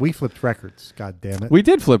do that. We flipped records. God damn it. We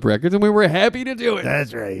did flip records, and we were happy to do it.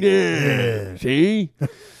 That's right. Yeah. See?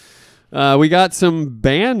 We got some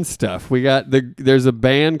band stuff. There's a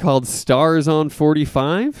band called Stars on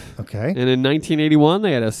 45. Okay. And in 1981,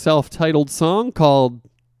 they had a self-titled song called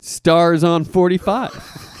Stars on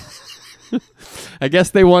 45. I guess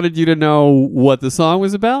they wanted you to know what the song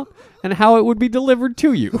was about and how it would be delivered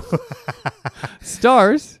to you.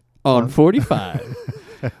 Stars on 45.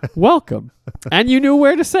 Welcome. And you knew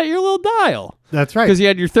where to set your little dial. That's right. Because you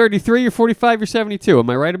had your 33, your 45, your 72. Am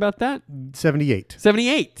I right about that? 78.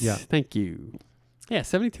 78. Yeah. Thank you. Yeah,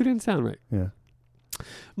 72 didn't sound right. Yeah.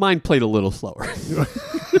 Mine played a little slower.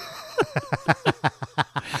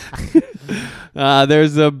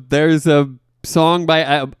 There's a song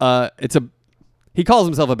by he calls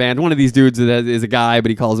himself a band. One of these dudes is a guy, but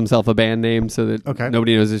he calls himself a band name so that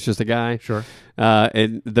nobody knows it's just a guy. Sure.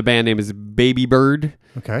 And the band name is Baby Bird.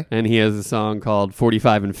 Okay. And he has a song called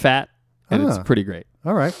 45 and Fat, and it's pretty great.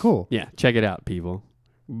 All right, cool. Yeah, check it out, people.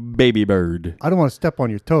 Baby Bird. I don't want to step on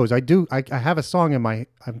your toes. I have a song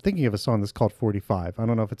I'm thinking of a song that's called 45. I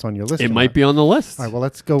don't know if it's on your list. It might be on the list. All right, well,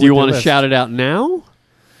 let's go Do you want to shout it out now?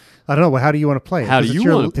 I don't know. Well, how do you want to play it? How 'Cause do it's you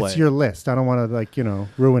your- wanna play It's it? your list. I don't want to,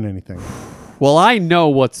 ruin anything. Well, I know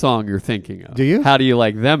what song you're thinking of. Do you? How do you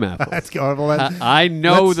like them apples? Let's go. Well, I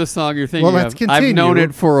know let's- the song you're thinking well, let's of. I've known continue.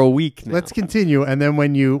 it for a week now. let's continue, and then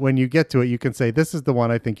when you get to it, you can say, this is the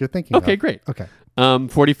one I think you're thinking of. Okay, great. Okay.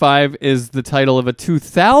 45 is the title of a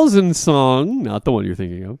 2000 song, not the one you're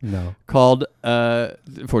thinking of. No. Called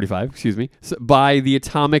 45, excuse me, by the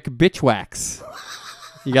Atomic Bitchwax.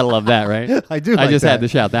 You gotta love that, right? I do. I like just that. had to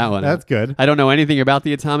shout that one. That's out. good. I don't know anything about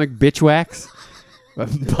the Atomic Bitchwax,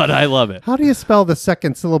 but I love it. How do you spell the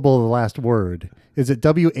second syllable of the last word? Is it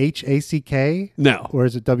WHACK? No, Or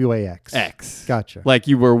is it WAX? X. Gotcha. Like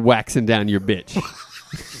you were waxing down your bitch.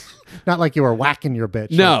 Not like you were whacking your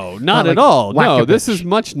bitch. No, Like- not like at all. whack No, a this bitch. is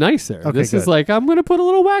much nicer. Okay, this is good. like, I'm going to put a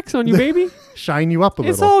little wax on you, baby. Shine you up a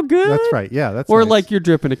little. It's all good. That's right. Yeah, that's Or nice. like you're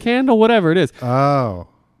dripping a candle, whatever it is. Oh.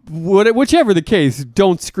 Whichever the case,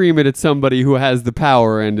 don't scream it at somebody who has the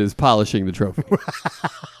power and is polishing the trophy.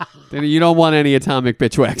 Then you don't want any atomic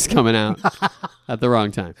bitch wax coming out at the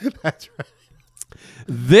wrong time. That's right.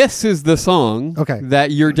 This is the song Okay.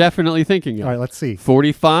 that you're definitely thinking of. All right, let's see.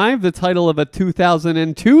 45, the title of a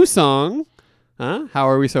 2002 song. Huh? How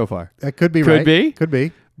are we so far? That could be Could right. be. Could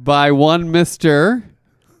be. By one Mr.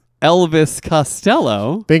 Elvis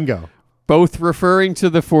Costello, Bingo. both referring to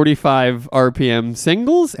the 45 RPM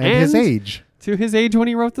singles And his age. to his age when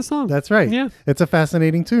he wrote the song. That's right. Yeah. It's a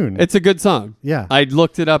fascinating tune. It's a good song. Yeah. I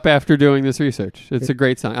looked it up after doing this research. It's a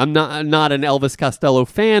great song. I'm not an Elvis Costello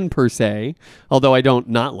fan per se, although I don't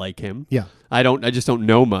not like him. Yeah. I just don't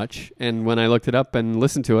know much. And when I looked it up and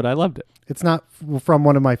listened to it, I loved it. It's not from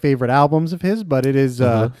one of my favorite albums of his, but it is.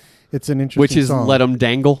 It's an interesting Which is song. Let 'Em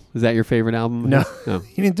Dangle. Is that your favorite album? No. No.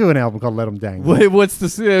 He didn't do an album called Let 'Em Dangle. What's the?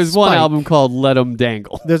 There's one Spike. album called Let 'Em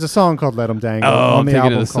Dangle. There's a song called Let 'Em Dangle Oh, on I'm the thinking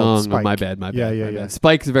album of the called song. Spike. Oh, my bad. My Yeah. bad.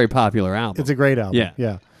 Spike's a very popular album. It's a great album. Yeah.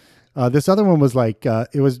 Yeah. This other one was like,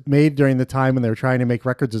 it was made during the time when they were trying to make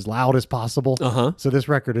records as loud as possible. Uh-huh. So this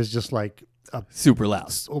record is just like a super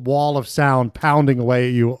loud. wall of sound pounding away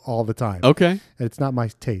at you all the time. Okay. It's not my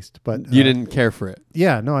taste, but You didn't care for it.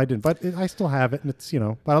 Yeah, no, I didn't. But I still have it, and it's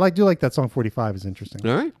But I do like that song. 45 is interesting.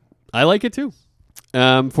 All right. I like it too.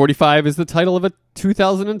 45 is the title of a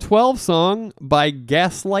 2012 song by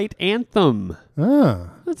Gaslight Anthem. Ah,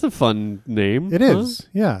 That's a fun name. it is.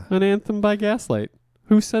 Yeah, An anthem by Gaslight.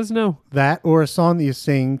 Who says no? that or a song that you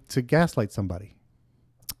sing to gaslight somebody.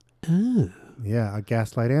 Ah. Yeah, a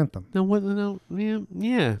gaslight anthem. No, what? No,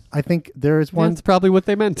 yeah. I think there is one. That's probably what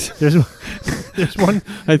they meant. There's one.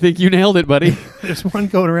 I think you nailed it, buddy. There's one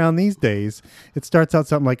going around these days. It starts out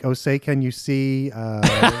something like, "Oh, say, can you see?"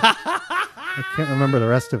 I can't remember the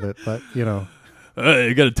rest of it, but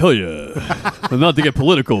I gotta tell you, not to get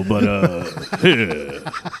political, but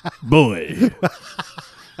boy.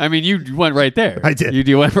 I mean, you went right there. I did.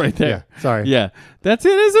 You went right there. Yeah, sorry. Yeah, it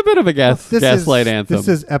is a bit of a gaslight anthem. This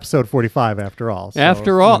is episode 45 after all. So,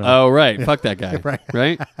 After all, oh right, fuck that guy. Right.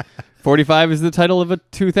 Right. 45 is the title of a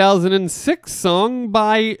 2006 song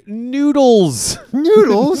by Noodles.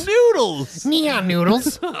 Noodles. Noodles. Neon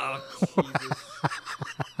noodles.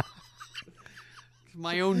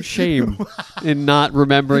 My own shame in not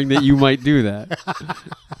remembering that you might do that.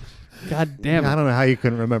 God damn I it. don't know how you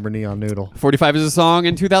couldn't remember Neon Noodle. 45 is a song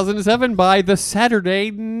in 2007 by the Saturday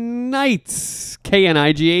Nights.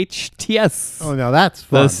 KNIGHTS. Oh, now that's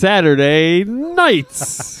fun. The Saturday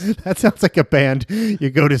Nights. That sounds like a band you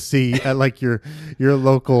go to see at like your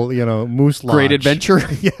local, Moose Lodge. Great Adventure.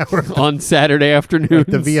 Yeah, or On Saturday afternoons.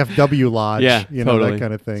 the VFW Lodge. Yeah, totally. That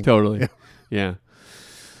kind of thing. Totally. Yeah.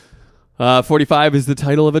 45 is the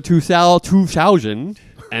title of a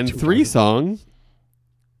 2003 song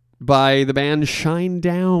by the band Shine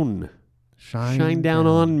Down. Shine Down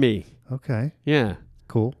on Me. Okay, Yeah.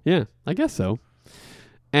 cool. Yeah, I guess so.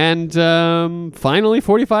 And finally,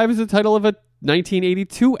 45 is the title of a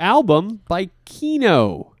 1982 album by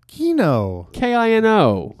Kino. Kino.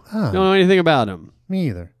 Kino. Huh. Don't know anything about him. Me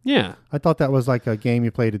either. Yeah. I thought that was like a game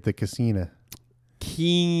you played at the casino.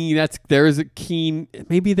 There is a Keen.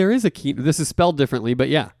 Maybe there is a Keno. This is spelled differently, but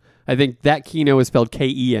yeah. I think that Keno is spelled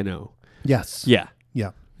Keno. Yes. Yeah.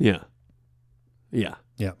 Yeah. Yeah. Yeah.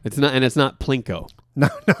 Yeah. It's not Plinko No,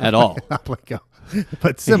 at all. not Plinko.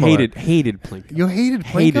 But similar. Hated Plinko. You hated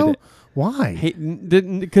Hated Plinko? it. Why?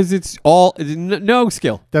 Because it's all no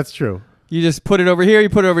skill. That's true. You just put it over here. You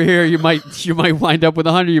put it over here. You might wind up with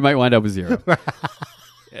 100. You might wind up with 0.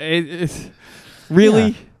 It's really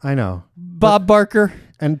Yeah, I know. Bob Barker.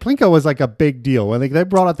 And Plinko was like a big deal. When they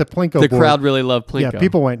brought out the Plinko The board, crowd really loved Plinko. yeah,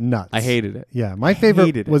 people went nuts. I hated it. Yeah, my favorite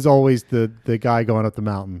hated it. was always the guy going up the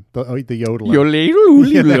mountain, the yodeler.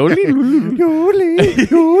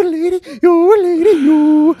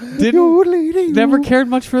 Never cared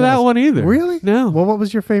much for that one either. Really? No. Well, what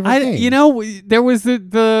was your favorite game? There was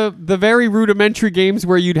the very rudimentary games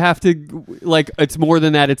where you'd have to it's more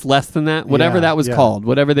than that, it's less than that, whatever Yeah, that was yeah. called,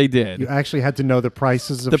 whatever they did. You actually had to know the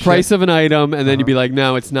prices of The shit. price of an item, and then you'd be like, no,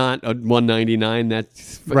 now it's not a $1.99.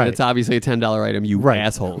 That's obviously a $10 item. You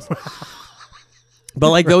assholes. But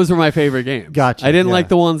like those were my favorite games. Gotcha. I didn't like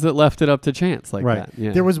the ones that left it up to chance like that.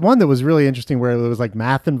 Yeah. There was one that was really interesting where it was like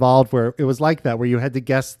math involved, where it was like that, where you had to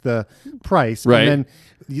guess the price, Right. and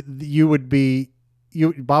then you would be.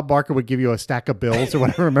 Bob Barker would give you a stack of bills or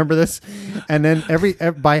whatever. Remember this? And then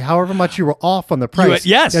by however much you were off on the price,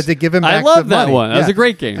 you had to give him back I love the that money. one. That was a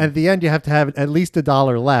great game. And at the end, you have to have at least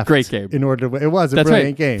 $1 left. Great game. In order to. It was a That's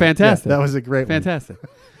brilliant right. game. Fantastic. Yeah, that was a great Fantastic.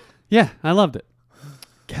 Yeah, I loved it.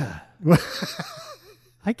 God.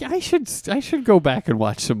 I should go back and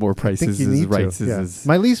watch some more one. I think Prices you is need Right. to. Yeah.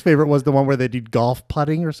 My least favorite was the one where they did golf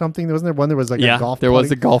putting or something. Wasn't there one that was like a golf there was a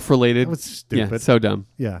putting? golf related. That was stupid. Yeah, so dumb.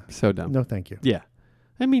 Yeah. So dumb. No, thank you. Yeah.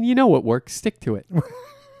 I mean, you know what works. Stick to it.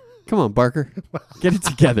 Come on, Barker. Get it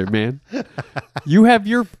together, man. You have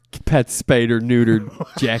your pet spayed or neutered,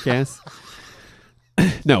 jackass.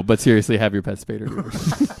 No, but seriously, have your pet spayed or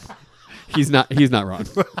neutered. He's not wrong.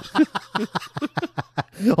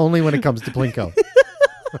 Only when it comes to Plinko.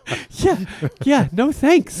 Yeah, no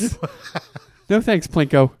thanks. No thanks,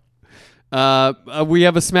 Plinko. We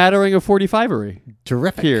have a smattering of 45ery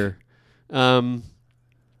Terrific. here.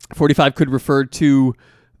 45 could refer to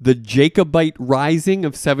the Jacobite Rising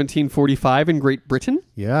of 1745 in Great Britain.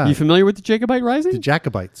 Yeah. You familiar with the Jacobite Rising? The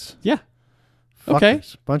Jacobites. Yeah. Fuckers. Okay.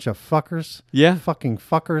 Bunch of fuckers. Yeah. Fucking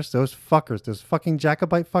fuckers. Those fuckers. Those fucking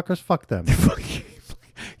Jacobite fuckers. Fuck them.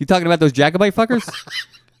 You talking about those Jacobite fuckers?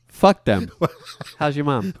 Fuck them. How's your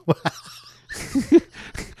mom?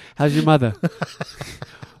 How's your mother?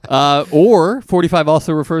 Or 45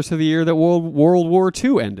 also refers to the year that World War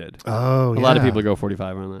II ended. Oh, A lot of people go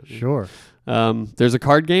 45 on that. Sure. There's a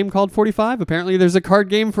card game called 45. Apparently, there's a card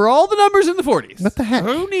game for all the numbers in the 40s. What the heck?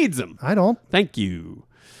 Who needs them? I don't. Thank you.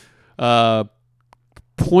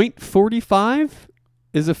 Point 45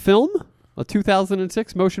 is a film, a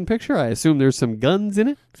 2006 motion picture. I assume there's some guns in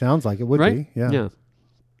it, Sounds like it would right? be. Yeah.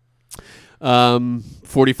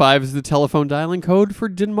 45 is the telephone dialing code for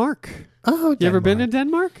Denmark. Oh, You ever been to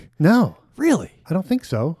Denmark? Denmark? No. Really? I don't think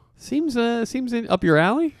so. Seems up your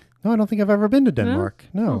alley. No, I don't think I've ever been to Denmark.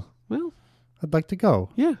 No. Well, I'd like to go.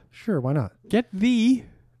 yeah. Sure, why not? Get thee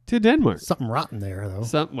to Denmark. Something rotten there,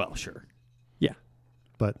 though. Well, sure. Yeah.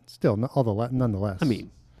 But still, nonetheless. I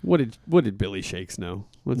mean, what did Billy Shakes know?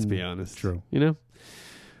 Let's be honest. True. You know?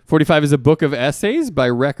 45 is a book of essays by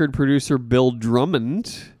record producer Bill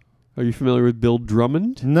Drummond. Are you familiar with Bill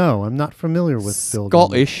Drummond? No, I'm not familiar with Bill.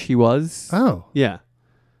 Scottish he was. Oh. Yeah.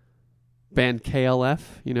 Band KLF,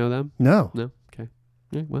 you know them? No. No? Okay.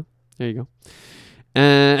 Yeah, well, there you go.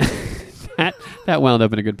 That wound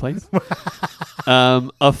up in a good place.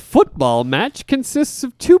 A football match consists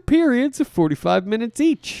of 2 periods of 45 minutes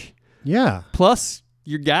each. Yeah. Plus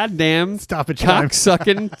your goddamn Stoppage time.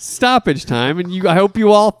 cock-sucking stoppage time. And I hope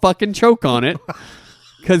you all fucking choke on it.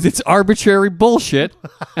 Because it's arbitrary bullshit,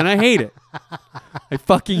 and I hate it. I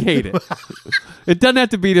fucking hate it. It doesn't have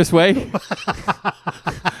to be this way.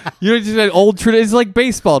 You know, just an old tradition. It's like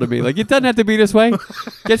baseball to me. Like, it doesn't have to be this way.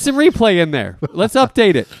 Get some replay in there. Let's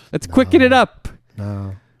update it. Let's quicken it up.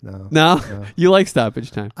 No? You like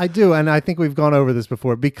stoppage time. I do, and I think we've gone over this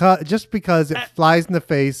before. Because it flies in the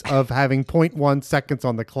face of having 0.1 seconds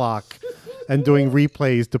on the clock and doing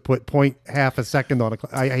replays to put half a second on a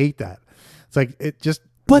clock. I hate that. It's like it just.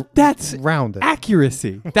 But that's round it.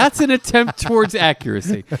 Accuracy. That's an attempt towards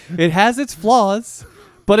accuracy. It has its flaws,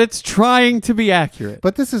 but it's trying to be accurate.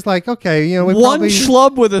 But this is like, okay, you know, we One probably,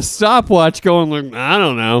 schlub with a stopwatch going like, I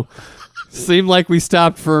don't know. Seemed like we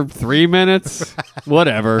stopped for 3 minutes.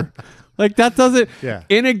 Whatever. Like that doesn't. Yeah.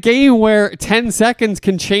 In a game where 10 seconds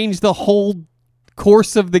can change the whole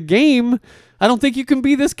course of the game, I don't think you can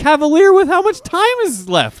be this cavalier with how much time is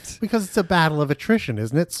left. because it's a battle of attrition,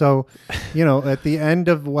 isn't it? So, you know, at the end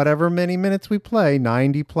of whatever many minutes we play,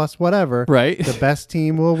 90 plus whatever, Right. the best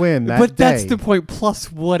team will win that But day. that's the point.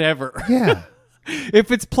 Plus whatever. Yeah.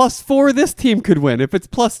 If it's +4, this team could win. If it's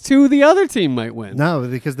 +2, the other team might win. No,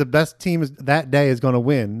 because the best team that day is going to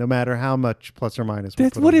win, no matter how much plus or minus. We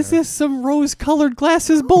That's put what on is there. this? Some rose-colored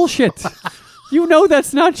glasses bullshit. You know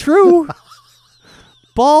that's not true.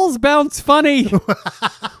 Balls bounce funny.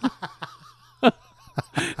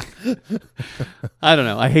 I don't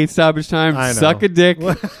know. I hate stoppage time. I know. Suck a dick.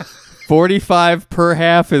 45 per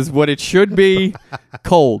half is what it should be.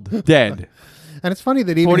 Cold. Dead. And it's funny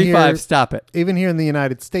that even 45, here, stop it. even here in the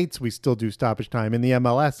United States, we still do stoppage time in the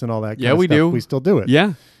MLS and all that. Kind Yeah, of we stuff. do. We still do it.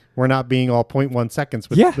 Yeah. We're not being all 0.1 seconds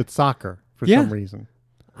with, Yeah. with soccer for Yeah. some reason.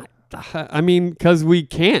 I mean, because we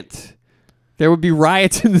can't. There would be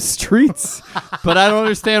riots in the streets, but I don't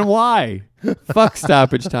understand why. Fuck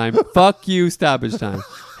stoppage time. Fuck you, stoppage time.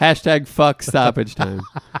 Hashtag fuck stoppage time.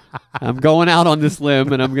 I'm going out on this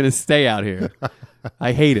limb and I'm going to stay out here.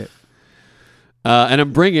 I hate it. And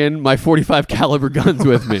I'm bringing my 45 caliber guns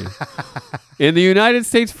with me. In the United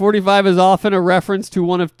States, 45 is often a reference to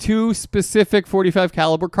one of two specific 45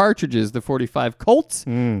 caliber cartridges, the 45 Colts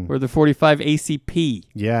or the 45 ACP.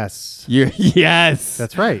 Yes. Yes.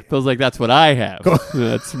 That's right. Feels like that's what I have.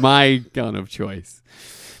 That's my gun of choice.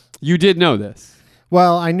 You did know this.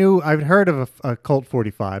 Well, I'd heard of a Colt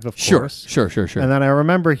 45, of course. Sure. And then I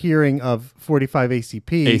remember hearing of 45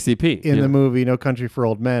 ACP. In the movie No Country for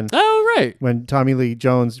Old Men. Oh, right. When Tommy Lee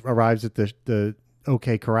Jones arrives at the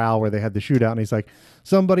OK Corral where they had the shootout, and he's like,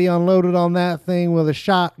 somebody unloaded on that thing with a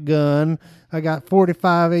shotgun. I got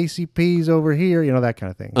 45 ACPs over here, that kind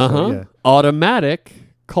of thing. So, yeah. Automatic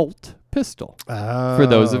Colt pistol, for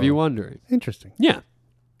those of you wondering. Interesting. Yeah.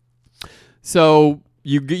 So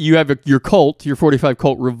you have your Colt, your 45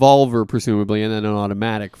 Colt revolver, presumably, and then an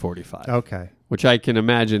automatic 45. Okay. Which I can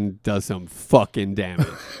imagine does some fucking damage.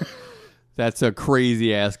 That's a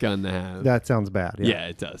crazy ass gun to have. That sounds bad. Yeah,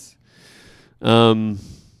 it does. The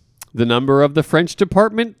number of the French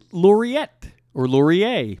department Laureate, or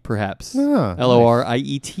Laurier, perhaps.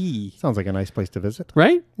 Loriet. Sounds like a nice place to visit.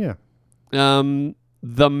 Right? Yeah.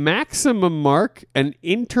 The maximum mark an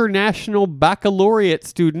international baccalaureate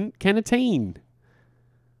student can attain.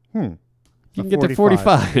 You can get to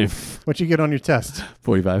 45. What you get on your test?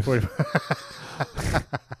 45.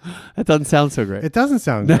 That doesn't sound so great. It doesn't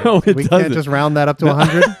sound No, great. we can't just round that up to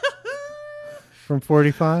 100 from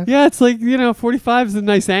 45? Yeah, it's like, 45 is a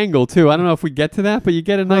nice angle, too. I don't know if we get to that, but you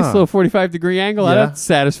get a nice little 45-degree angle. Yeah. That's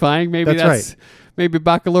satisfying. Maybe that's right. Maybe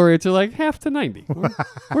baccalaureates are like half to 90.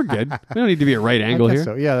 We're good. We don't need to be at right angle here.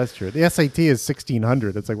 So. Yeah, that's true. The SAT is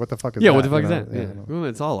 1600. It's like, what the fuck is that? Yeah, what the fuck is that? Yeah. Well,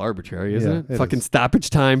 it's all arbitrary, isn't it? Fucking is. stoppage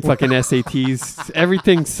time, fucking SATs.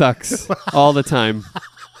 Everything sucks all the time.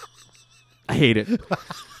 I hate it.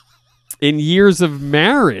 In years of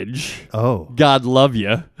marriage, God love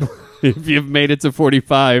you, if you've made it to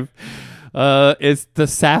 45, it's the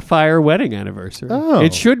Sapphire wedding anniversary.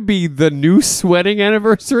 It should be the Noose wedding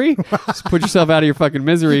anniversary. Just put yourself out of your fucking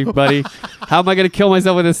misery, buddy. How am I going to kill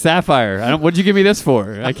myself with a sapphire? What'd you give me this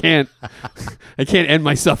for? I can't end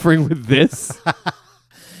my suffering with this.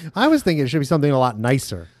 I was thinking it should be something a lot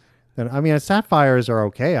nicer. Sapphires are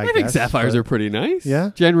okay, I guess. I think sapphires are pretty nice.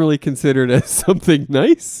 Yeah? Generally considered as something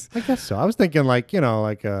nice. I guess so. I was thinking like I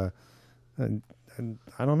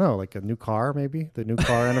don't know, like a new car, maybe the new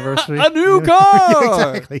car anniversary. A new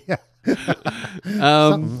car, exactly. Yeah. I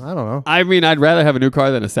don't know. I'd rather have a new car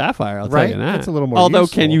than a sapphire. I'll tell you that. It's a little more. Although,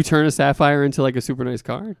 useful. can you turn a sapphire into like a super nice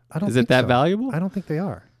car? I don't. Is it that valuable? I don't think they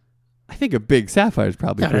are. I think a big sapphire is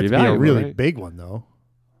probably pretty be valuable. A really right? big one, though.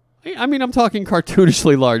 I'm talking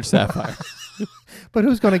cartoonishly large sapphire. But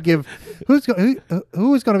who's going to who is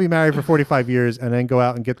going to be married for 45 years and then go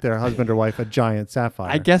out and get their husband or wife a giant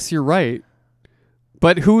sapphire? I guess you're right.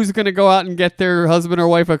 But who's going to go out and get their husband or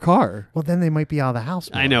wife a car? Well, then they might be out of the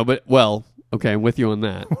house more. I know, but, okay, I'm with you on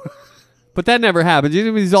that. But that never happens.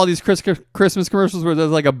 You know, all these Christmas commercials where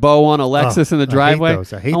there's like a bow on a Lexus in the driveway.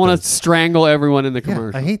 I hate I want those. to strangle everyone in the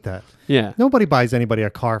commercial. I hate that. Yeah. Nobody buys anybody a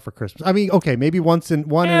car for Christmas. Okay, maybe one in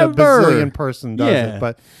a Ever. bazillion person does Yeah. it,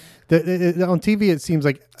 but on TV it seems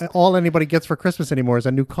like all anybody gets for Christmas anymore is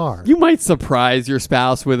a new car. You might surprise your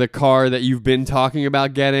spouse with a car that you've been talking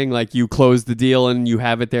about getting, like you close the deal and you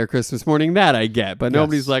have it there Christmas morning. That I get, but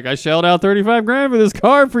nobody's like, I shelled out $35,000 for this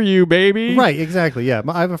car for you, baby. Right, exactly. Yeah,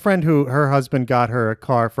 I have a friend who her husband got her a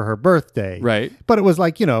car for her birthday. Right, but it was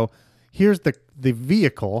like, here's the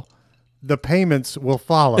vehicle, the payments will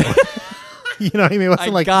follow. You know what I mean? It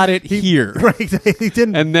wasn't I got it here. Right. He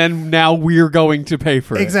didn't. And then now we're going to pay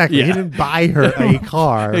for it. Exactly. Yeah. He didn't buy her a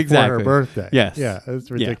car for her birthday. Yes. Yeah,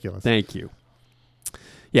 it's ridiculous. Yeah, thank you.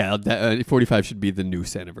 Yeah, 45 should be the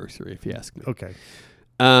Noose anniversary, if you ask me. Okay.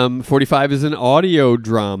 45 is an audio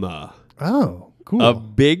drama. Oh, cool. A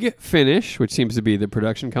Big Finish, which seems to be the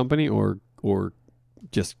production company or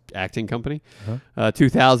just acting company.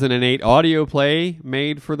 2008 audio play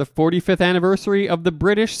made for the 45th anniversary of the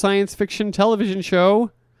British science fiction television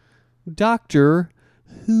show Doctor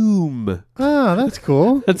Whom. Oh, that's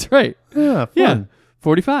cool. That's right. Yeah, fun. Yeah,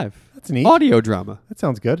 45. That's neat. Audio drama. That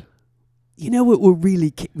sounds good. You know what will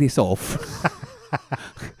really kick this off?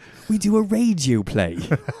 We do a radio play.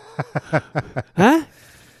 Huh?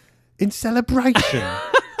 In celebration.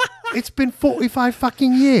 It's been 45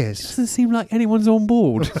 fucking years. Doesn't seem like anyone's on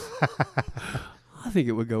board. I think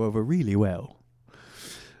it would go over really well.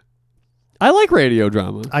 I like radio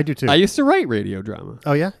drama. I do too. I used to write radio drama.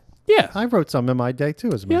 Oh, yeah? Yeah. I wrote some in my day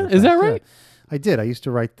too, as a matter of Is fact. that right? Yeah. I did. I used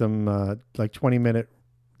to write them like 20-minute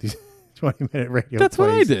 20-minute radio That's what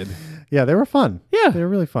I plays. did. Yeah, they were fun. Yeah. They were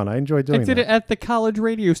really fun. I enjoyed I doing did that. it at the college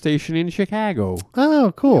radio station in Chicago.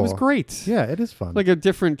 Oh, cool. It was great. Yeah, it is fun. Like a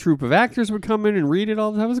different troupe of actors would come in and read it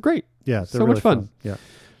all the time. It was great. yeah, they're so really much fun. Yeah.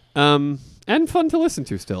 And fun to listen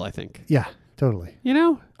to still, I think. Yeah, totally. You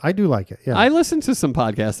know? I do like it. Yeah. I listen to some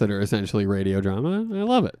podcasts that are essentially radio drama. I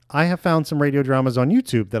love it. I have found some radio dramas on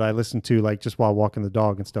YouTube that I listen to like just while walking the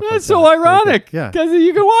dog and stuff That's like so that. ironic. Yeah. Because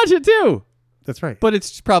you can watch it too. That's right. But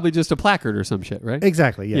it's probably just a placard or some shit, right?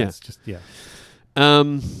 Exactly. Yeah, Yeah. It's just, yeah.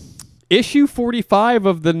 Issue 45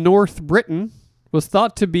 of the North Britain was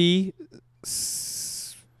thought to be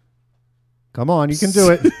Come on, you can do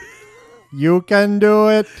it. You can do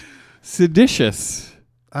it. seditious.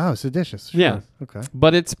 Oh, seditious. Sure. Yeah. Okay.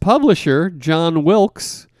 But its publisher, John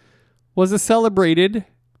Wilkes, was celebrated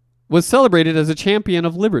as a champion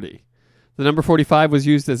of liberty. The number 45 was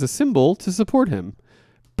used as a symbol to support him.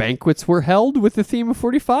 Banquets were held with the theme of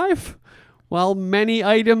 45, while many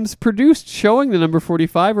items produced showing the number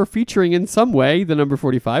 45 or featuring in some way the number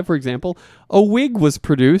 45. For example, a wig was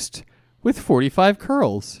produced with 45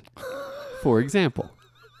 curls, for example.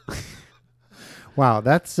 Wow,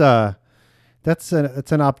 it's an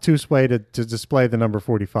obtuse way to display the number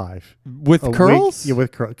 45. With A curls? wig- yeah,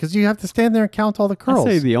 with curls. Because you have to stand there and count all the curls.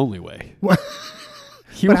 I'd say the only way.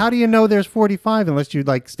 But how do you know there's 45 unless you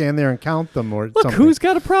like stand there and count them or Look, something? who's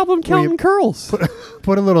got a problem counting curls?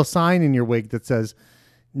 Put a little sign in your wig that says,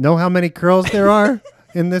 know how many curls there are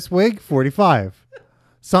in this wig? 45.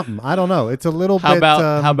 Something. I don't know. It's a little How bit...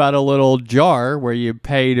 about how about a little jar where you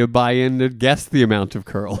pay to buy in to guess the amount of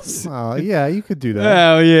curls? yeah, you could do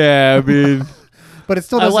that. Oh yeah, I mean, But it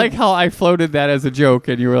still I doesn't... like how I floated that as a joke,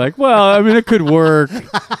 and you were like, "Well, I mean, it could work."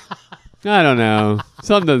 I don't know.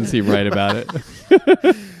 Something doesn't seem right about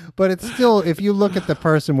it. But it's still, if you look at the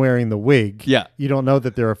person wearing the wig, Yeah. you don't know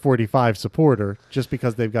that they're a 45 supporter just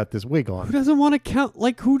because they've got this wig Who on. doesn't want to count?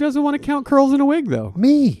 Like, who doesn't want to count curls in a wig, though?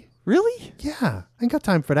 Me. Really? Yeah. I ain't got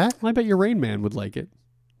time for that. I bet your Rain Man would like it.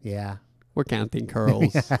 Yeah. We're counting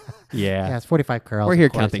curls. Yeah. it's 45 curls. We're here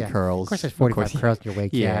of course, counting yeah. curls. Of course there's Of 45 course, curls in your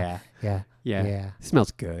wig. Yeah. Yeah. Yeah.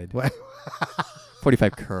 Smells good. What?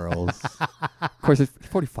 45 curls. Of course, it's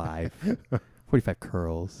 45. 45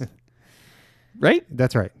 curls. Right?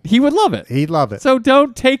 That's right. He would love it. He'd love it. So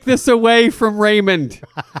don't take this away from Raymond.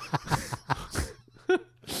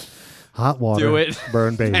 Hot water. Do it.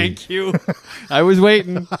 Burn baby. Thank you. I was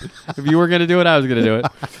waiting. If you were going to do it, I was going to do it.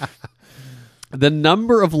 The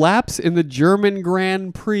number of laps in the German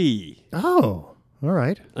Grand Prix Oh, all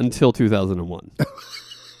right. until 2001.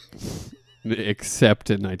 Except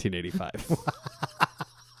in 1985.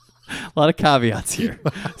 A lot of caveats here.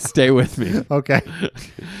 Stay with me. Okay.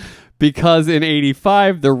 Because in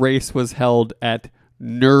 85, the race was held at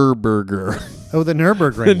Nürburgring. Oh, the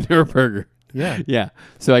Nürburgring. Nürburgring. Yeah. Yeah.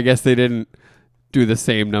 So I guess they didn't do the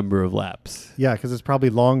same number of laps. Yeah, because it's probably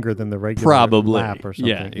longer than the regular Probably. lap or something.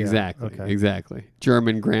 Yeah, exactly. Okay. Exactly.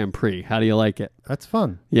 German Grand Prix. How do you like it? That's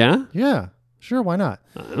fun. Yeah? Yeah. Sure, why not?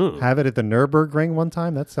 I don't know. Have it at the Nürburgring one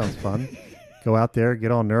time. That sounds fun. Go out there,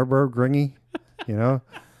 get all Nürburgringy, you know.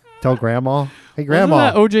 Tell grandma, hey, grandma.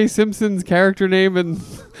 Wasn't that O.J. Simpson's character name in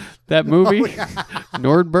that movie?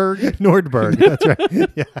 Nordberg? Nordberg. That's right.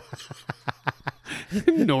 Yeah. The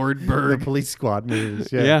Nordberg. police squad movies.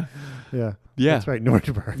 Yeah. Yeah. Yeah. Yeah. That's right.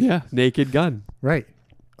 Nordberg. Yeah. Naked Gun. Right.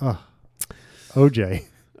 Oh. OJ.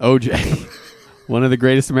 OJ. One of the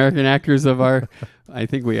greatest American actors of our... I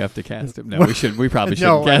think we have to cast him. No, we should. We probably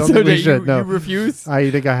shouldn't No, I cast don't think we OJ. should, You, no. you refuse?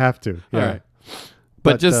 I think I have to. Yeah. All right.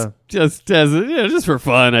 But just for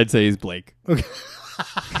fun, I'd say he's Blake. Okay.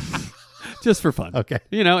 Just for fun. Okay.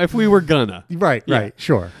 You know, if we were gonna. Right. Yeah. Right.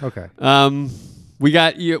 Sure. Okay.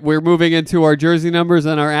 We're moving into our jersey numbers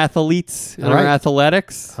and our athletes and All our right.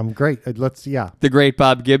 athletics. I'm great. Let's. Yeah. The great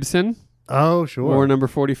Bob Gibson Oh, sure. wore number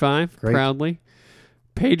 45 Great. proudly.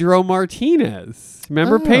 Pedro Martinez.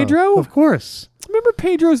 Remember Oh, Pedro? Of course. Remember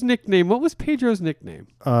Pedro's nickname? What was Pedro's nickname?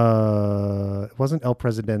 It wasn't El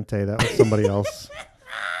Presidente. That was somebody else.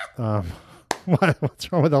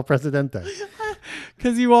 What's wrong with El Presidente?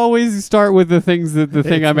 Because you always start with the things that the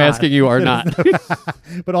thing It's I'm not. asking you are not.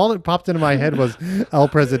 But all that popped into my head was El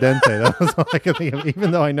Presidente. That was all I could think of,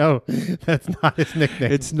 even though I know that's not his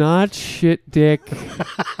nickname. It's not shit dick.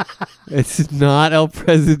 It's not El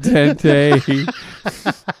Presidente.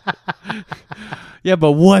 Yeah,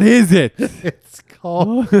 but what is it? It's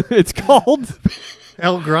called It's called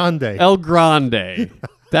El Grande. El Grande.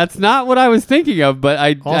 That's not what I was thinking of, but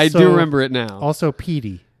I do Also- remember it now. Also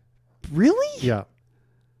Petey. Really? Yeah.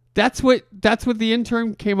 That's what the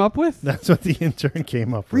intern came up with? That's what the intern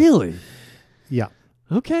came up with. Really? Yeah.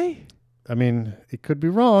 Okay. I mean, it could be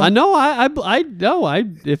wrong. I know. I know.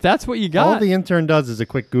 If that's what you got. All the intern does is a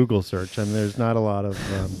quick Google search, and there's not a lot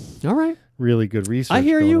of All right. really good research. I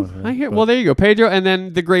hear going you. on here, I hear. but- Well, there you go, Pedro, and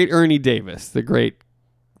then the great Ernie Davis, the great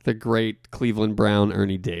Cleveland Brown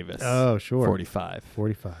Ernie Davis. Oh, sure. 45.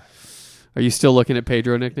 45. Are you still looking at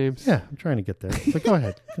Pedro nicknames? Yeah, I'm trying to get there. But go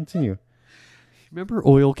ahead. Continue. Remember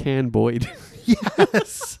Oil Can Boyd?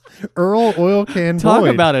 Yes. Earl Oil Can Talk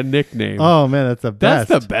Boyd. about a nickname. Oh, man, that's the best.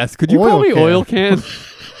 That's the best. Could you Oil call me Can. Oil Can?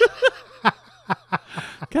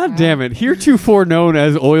 God damn it. Heretofore known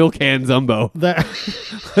as Oil Can Zumbo. That,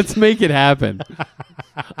 Let's make it happen.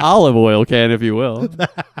 Olive oil can, if you will.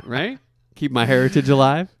 Right? Keep my heritage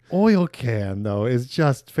alive. Oil Can, though, is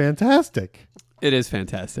just fantastic. It is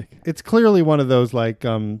fantastic. It's clearly one of those like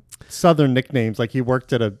Southern nicknames. Like he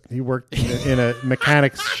worked in a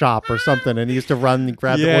mechanic's shop or something, and he used to run and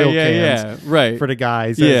grab the oil cans Right. for the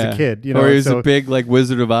guys as a kid. You know, or he was so a big like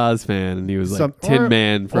Wizard of Oz fan, and he was like some- Tin oil-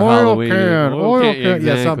 Man for oil Halloween. Can, oil can, yeah,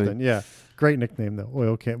 exactly. something. Yeah, great nickname though.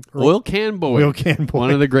 Oil Can. Oil Can Boy. Oil Can Boy. One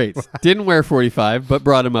of the greats. Didn't wear 45, but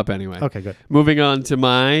brought him up anyway. Okay, good. Moving on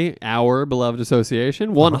to our beloved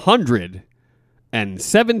association.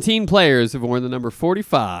 117 players have worn the number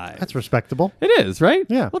 45. That's respectable. It is, right?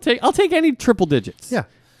 Yeah. I'll take any triple digits. Yeah.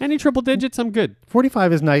 Any triple digits, I'm good.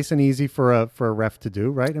 45 is nice and easy for a ref to do,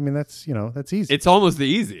 right? I mean, that's easy. It's almost the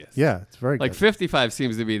easiest. Yeah, it's very Like good. 55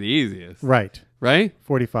 seems to be the easiest. Right. Right?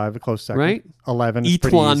 45, a close second. Right? 11 is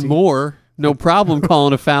pretty Etwan easy. Moore, no problem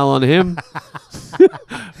calling a foul on him.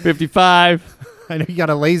 55, I know you got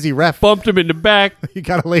a lazy ref. bumped him in the back You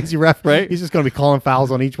got a lazy ref. Right. He's just going to be calling fouls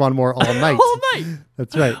on each one more all night. all night.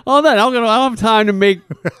 That's right. All night. I'll have time to make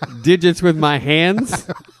digits with my hands.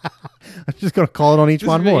 I'm just going to call it on each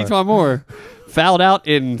one more. Etwan Moore fouled out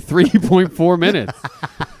in 3.4 minutes.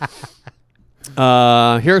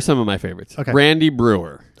 Here are some of my favorites. Okay. Randy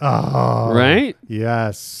Brewer. Oh, Right?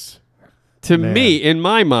 yes. To Man. me, in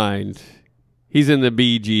my mind, he's in the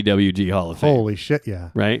BGWG Hall of Fame. Holy shit, yeah.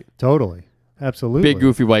 Right? Totally. Absolutely. Big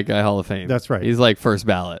goofy white guy Hall of Fame. That's right. He's like first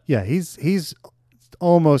ballot. Yeah, he's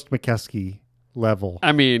almost McKeskey level.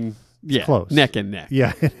 I mean, yeah, close. neck and neck.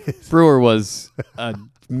 Yeah, it is. Brewer was a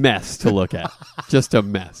mess to look at. Just a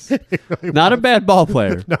mess. Not a bad ball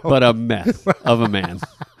player, but a mess of a man.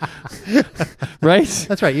 Right?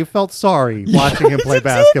 That's right. You felt sorry watching him play you did.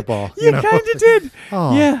 basketball. You know? kind of did.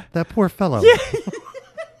 Oh, Yeah. that poor fellow.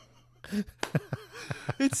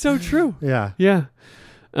 It's so true. Yeah. Yeah.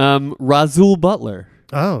 Razul Butler.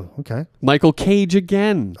 Oh, okay. Michael Cage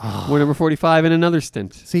again. We're number 45 in another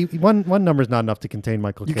stint. See, one number is not enough to contain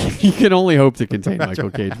Michael Cage. You can only hope to contain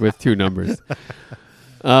Michael Cage with two numbers.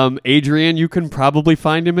 Adrian, you can probably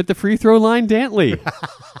find him at the free throw line. Dantley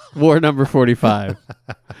wore number 45.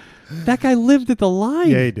 That guy lived at the line.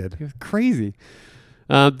 Yeah, he did. It was crazy.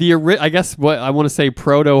 I guess what I want to say,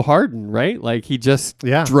 proto Harden, right? Like he just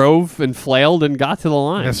drove and flailed and got to the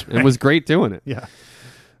line That's right. and was great doing it. Yeah.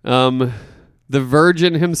 The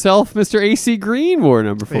Virgin himself, Mr. AC Green, wore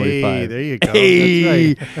number 45. Hey, there you go.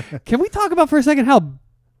 Hey. That's right. Can we talk about for a second how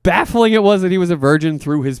baffling it was that he was a virgin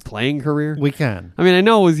through his playing career? We can. I mean, I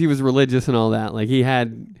know he was religious and all that. Like he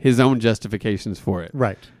had his own justifications for it.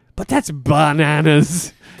 Right. But that's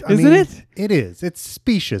bananas, I isn't mean, it? It is. It's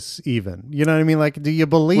specious, even. You know what I mean? Like, do you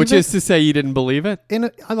believe Which it? is to say you didn't believe it?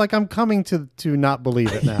 I'm coming to not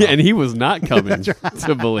believe it now. And he was not coming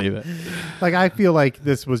to believe it. Like, I feel like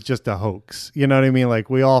this was just a hoax. You know what I mean? Like,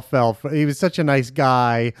 we all fell for. He was such a nice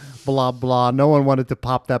guy. Blah blah. No one wanted to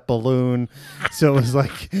pop that balloon, so it was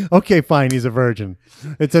like, okay, fine, he's a virgin.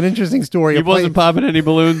 It's an interesting story. He wasn't popping any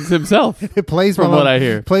balloons himself. It plays from well what on, I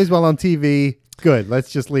hear. Plays well on TV. Good.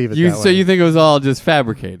 Let's just leave it that So way. you think it was all just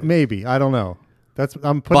fabricated? Maybe. I don't know.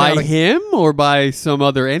 I'm putting By out him or by some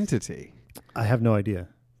other entity? I have no idea.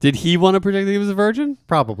 Did he want to predict that he was a virgin?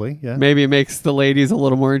 Probably. Yeah. Maybe it makes the ladies a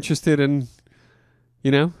little more interested in,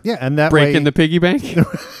 Yeah, and that breaking way, the piggy bank,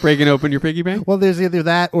 breaking open your piggy bank. well, there's either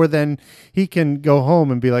that or then he can go home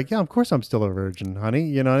and be like, yeah, of course I'm still a virgin, honey.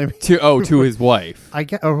 You know what I mean? To his wife. I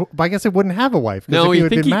guess it wouldn't have a wife. 'Cause No, if he you would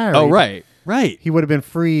think have been married. Oh, right. He would have been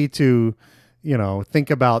free to, think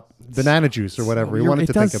about banana juice or whatever he wanted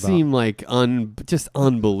to think It does about. seem like just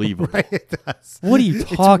unbelievable. Right, it does. What are you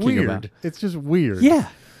talking it's weird. about? It's just weird. Yeah.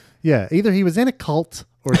 Yeah. Either he was in a cult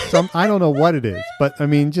or some. I don't know what it is, but I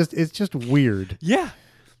mean, it's just weird. Yeah.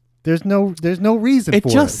 There's no reason It for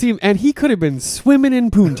just it. seemed, and he could have been swimming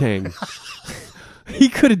in poontang. He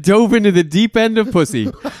could have dove into the deep end of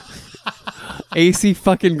pussy. AC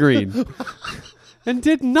fucking Green. And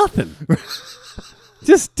did nothing.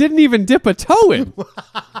 Just didn't even dip a toe in.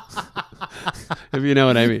 If you know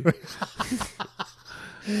what I mean.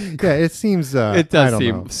 Yeah, it seems. It I does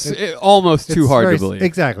don't seem know. almost too It's hard very to believe.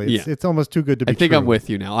 Exactly. Yeah. It's almost too good to be I think true. I'm with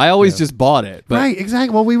you now. I always just bought it. But, Right,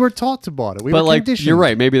 exactly. Well, we were taught to bought it. We but were like, conditioned. you're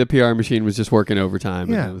right. Maybe the PR machine was just working overtime.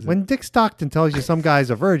 and Yeah. that was it. When Dick Stockton tells you some guy's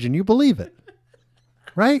a virgin, you believe it.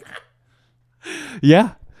 Right?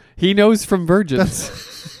 Yeah. He knows from virgins.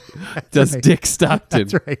 Does right. Dick Stockton.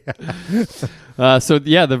 That's right. So,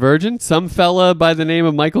 yeah, the Virgin. Some fella by the name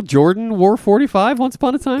of Michael Jordan wore 45 once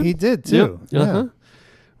upon a time. He did too. Yeah. Uh-huh.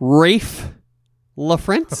 Rafe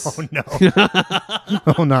LaFrance. Oh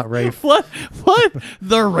no. Oh, not Rafe. What?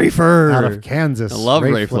 The Rafer. Out of Kansas. I love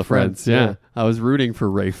Rafe LaFrance. Yeah. I was rooting for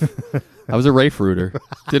Rafe. I was a Rafe rooter.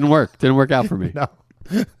 Didn't work. Didn't work out for me. No.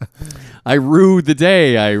 I rued the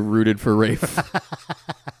day I rooted for Rafe.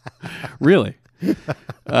 Really.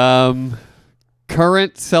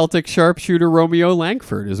 Current Celtic sharpshooter Romeo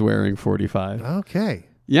Langford is wearing 45. Okay.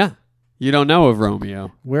 Yeah. You don't know of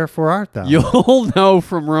Romeo. Wherefore art thou? You'll know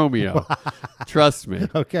from Romeo. Trust me.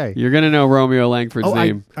 Okay. You're going to know Romeo Langford's Oh,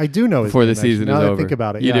 name. I do know his before the name, actually. season now is that over. I think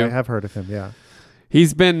about it. You Yeah, do? I have heard of him. Yeah.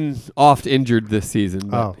 He's been oft injured this season,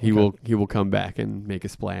 but Oh, he okay. will come back and make a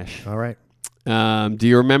splash. All right. Do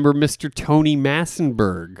you remember Mr. Tony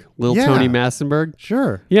Massenberg? Little Yeah. Tony Massenberg?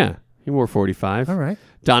 Sure. Yeah, he wore 45. All right.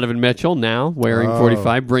 Donovan Mitchell now wearing Oh.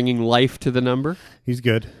 45, bringing life to the number. He's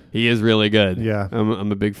good. He is really good. Yeah.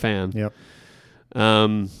 I'm a big fan. Yep.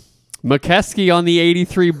 McKeskey on the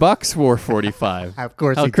 83 Bucks wore 45. Of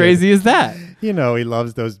course How he did. crazy is that? You know, he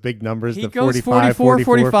loves those big numbers. He the goes 45,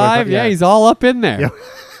 45. Yeah, he's all up in there. Yeah.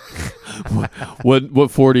 what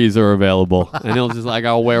 40s are available? And he'll just like,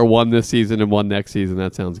 I'll wear one this season and one next season.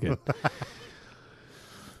 That sounds good.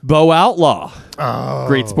 Bo Outlaw. Oh.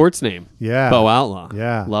 Great sports name. Yeah. Bo Outlaw.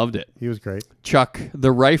 Yeah. Loved it. He was great. Chuck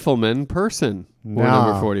the Rifleman Person. Wore Nah.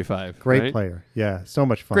 number 45. Great right? player. Yeah. So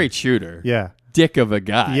much fun. Great shooter. Yeah. Dick of a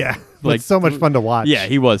guy. Yeah. Like Like so much fun to watch. Yeah,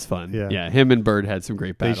 he was fun. Yeah. Yeah, him and Bird had some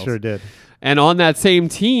great They battles. sure did. And on that same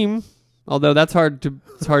team, although it's hard to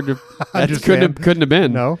that Understand. couldn't have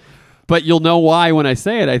been. No. But you'll know why when I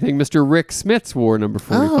say it. I think Mr. Rick Smits wore number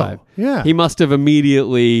 45. Oh, yeah. He must have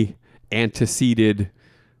immediately anteceded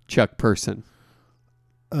Chuck Person.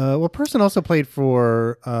 Well, Person also played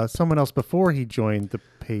for someone else before he joined the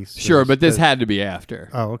Pacers. Sure, but this had to be after.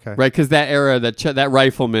 Oh, okay. Right, because that era, that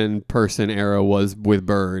Rifleman Person era was with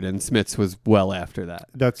Bird, and Smits was well after that.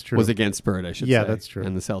 That's true. Was against Bird, I should say. Yeah, that's true.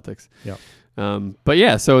 And the Celtics. Yeah. But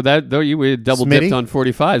yeah, so that though we double dipped Smitty? on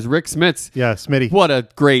 45s. Rick Smits, Yeah, Smitty. what a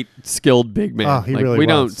great skilled big man. Oh, he like, really we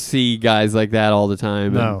was. don't see guys like that all the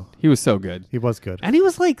time. No. and he was so good. He was good. And he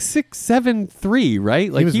was like 6'7",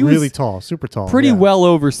 right? Like he was really tall, super tall. pretty yeah. well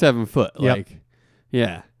over 7 foot. Yep. Like,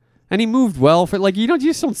 yeah. And he moved well for like you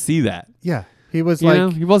just don't see that. Yeah. He was You like know?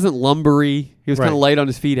 He wasn't lumbery. He was kind of Right. light on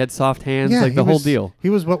his feet, had soft hands, yeah, like he the whole was- deal. He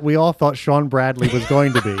was what we all thought Sean Bradley was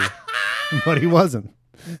going to be, but he wasn't.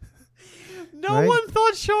 No Right? one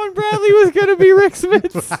thought Sean Bradley was going to be Rick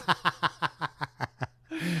Smits.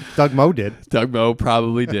 Doug Moe did. Doug Moe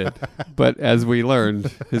probably did. But as we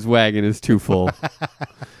learned, his wagon is too full.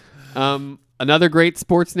 Another great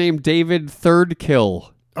sports name, David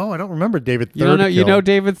Thirdkill. Oh, I don't remember David. You don't know? You Thirdkill. know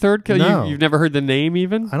David Thirdkill? No. You've never heard the name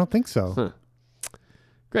even? I don't think so. Huh.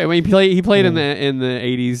 Great. Well, he played in the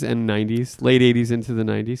 80s and 90s, late 80s into the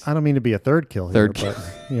 90s. I don't mean to be a third kill here, Third but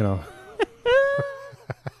you know,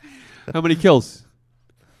 How many kills?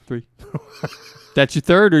 3. That's your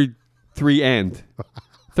third or 3 and?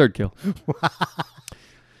 Third kill.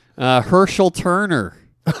 Herschel Turner.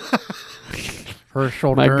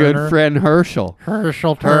 Herschel My Turner. good friend Herschel.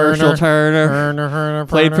 Herschel Turner. Herschel Turner.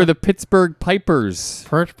 Played for the Pittsburgh Pipers.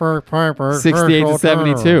 Pittsburgh Pipers. 68 to Herschel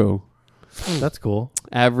 72. Turner. That's cool.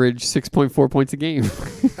 Average 6.4 points a game.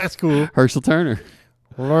 That's cool. Herschel Turner.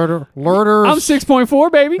 Lurders. I'm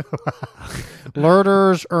 6.4, baby.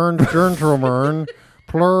 Lurders earned gentlemen.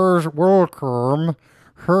 Plurs welcome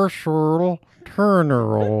Herschel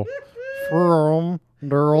Turner from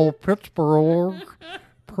the Pittsburgh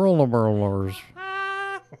Pillars.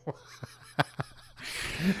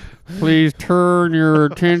 Please turn your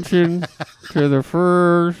attention to the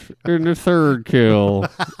first and the third kill.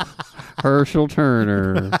 Herschel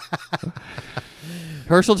Turner.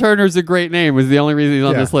 Herschel Turner is a great name. Was the only reason he's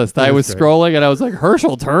on Yeah, this list. that I is was great. scrolling and I was like,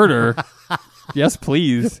 Herschel Turner. Yes,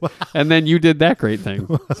 please. And then you did that great thing.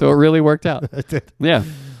 So it really worked out. Yeah.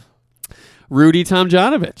 Rudy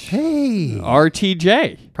Tomjanovich. Hey,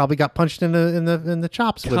 RTJ. probably got punched in the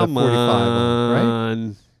chops with a Come 45 on.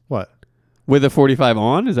 right? What? With a 45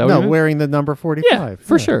 on? Is that what No, you meant? wearing the number 45. Yeah,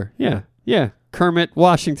 for sure. Yeah. Yeah. Kermit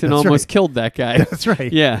Washington That's almost right. killed that guy. That's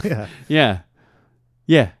right. Yeah. Yeah. Yeah.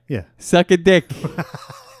 Yeah. Yeah. Suck a dick.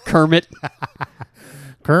 Kermit.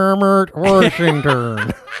 Kermit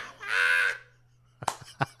Washington.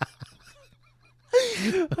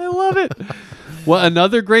 I love it. Well,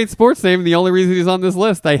 another great sports name. The only reason he's on this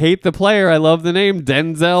list. I hate the player. I love the name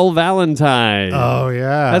Denzel Valentine. Oh,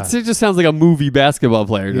 yeah. It just sounds like a movie basketball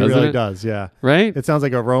player, It doesn't really it? does, yeah. Right? It sounds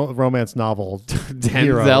like a romance novel.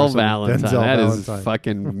 Denzel Valentine. That is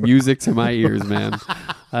fucking music to my ears, man.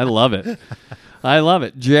 I love it. I love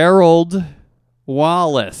it. Gerald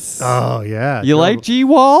Wallace. Oh, yeah. You like G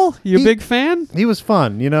Wall? You a big fan? He was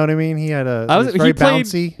fun. You know what I mean? He had he was very he played,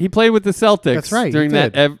 bouncy. He played with the Celtics. That's right, he during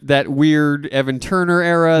did. that weird Evan Turner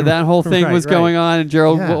era. That whole thing Right, was right. going on, and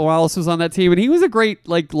Gerald Yeah. Wallace was on that team, and he was a great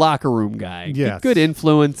locker room guy. Yes. Good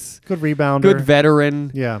influence. Good rebounder. Good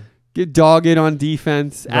veteran. Yeah. Good dogged on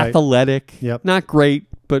defense. Right. Athletic. Yep. Not great,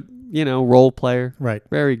 but role player. Right.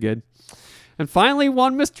 Very good. And finally,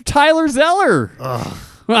 one Mr. Tyler Zeller. Ugh.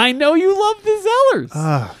 I know you love the Zellers.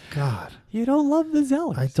 Oh, God. You don't love the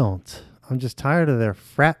Zellers. I don't. I'm just tired of their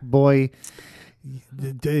frat boy,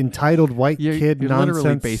 entitled white kid you're nonsense.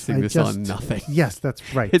 literally basing this on nothing. Yes,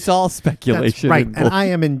 that's right. It's all speculation. That's right. and And I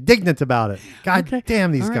am indignant about it. God Okay.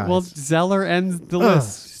 damn these All right, guys. well, Zeller ends the Ugh,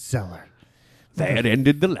 list. Zeller. That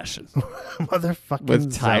ended the lesson Motherfucking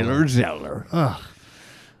with Tyler Zeller. Zeller. Ugh.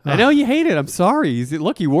 I know you hate it. I'm sorry.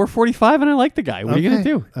 Look, he wore 45, and I like the guy. What are you gonna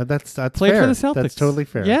do? That's Played fair. for the Celtics. That's totally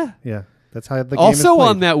fair. Yeah. Yeah. That's how the game is Also played.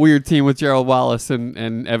 on that weird team with Gerald Wallace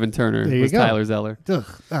and Evan Turner There you was go. Tyler Zeller. Ugh.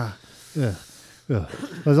 Ugh. Ugh.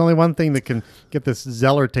 There's only one thing that can get this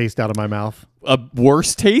Zeller taste out of my mouth. A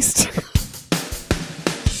worse taste?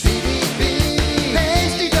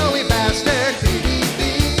 Pasty doughy bastard.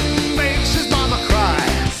 Makes his mama cry.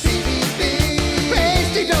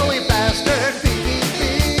 Pasty doughy bastard.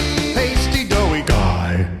 Pasty doughy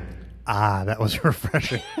guy. Ah, that was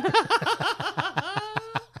refreshing.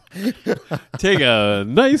 Take a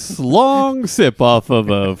nice long sip off of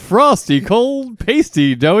a frosty, cold,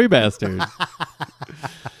 pasty, doughy bastard.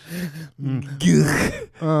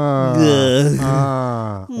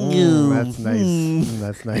 That's nice.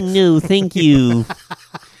 That's nice. No, thank you.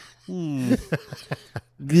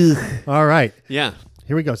 All right. Yeah.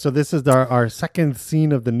 Here we go. So this is our second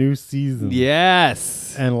scene of the new season.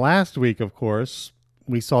 Yes. And last week, of course,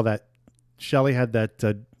 we saw that Shelley had that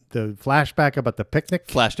the flashback about the picnic.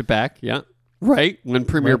 Flashed it back. Yeah. Right. When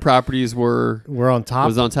Premier Right. Properties We're on top.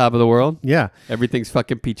 was on top of the world. Yeah, Everything's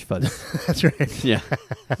fucking peach fuzz. that's right. Yeah.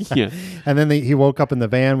 Yeah. And then he woke up in the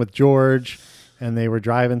van with George, and they were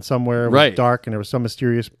driving somewhere. It was Right. dark, and there was some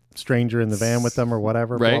mysterious stranger in the van with them or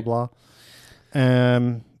whatever, Right. blah,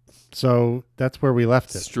 blah. So that's where we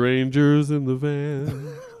left it. Strangers in the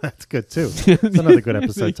van. That's good, too. That's another good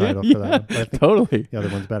episode title for that one. But I think Totally. the other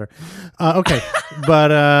one's better. Okay.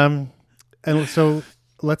 But, and so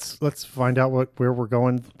let's find out where we're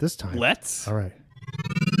going this time. Let's. All right.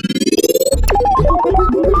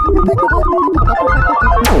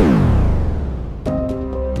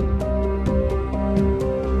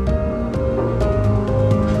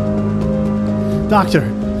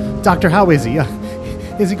 Doctor, how is he?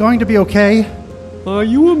 Is he going to be okay? Are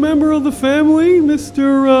you a member of the family,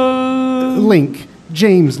 Mr. Link,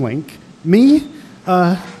 James Link. Me?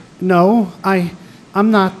 No,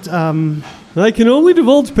 I'm not, I can only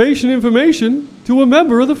divulge patient information to a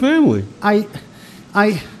member of the family.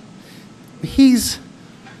 he's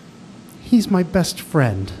my best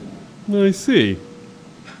friend. I see.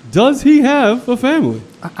 Does he have a family?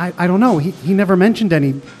 I don't know. He never mentioned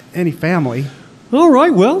any family. All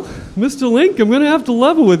right, well, Mr. Link, I'm going to have to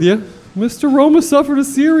level with you. Mr. Roma suffered a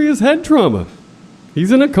serious head trauma.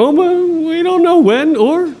 He's in a coma. We don't know when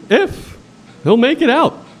or if he'll make it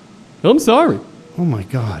out. I'm sorry. Oh my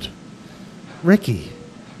God. Ricky.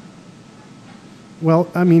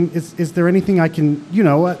 Well, I mean, is there anything I can,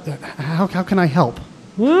 how can I help?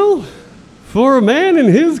 Well, for a man in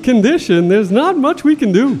his condition, there's not much we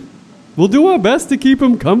can do. We'll do our best to keep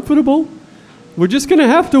him comfortable. We're just going to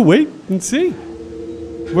have to wait and see.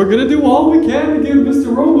 We're going to do all we can to give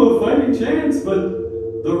Mr. Roma a fighting chance, but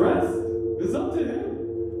the rest is up to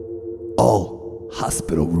him. All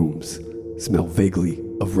hospital rooms smell vaguely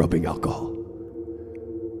of rubbing alcohol.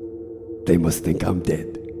 They must think I'm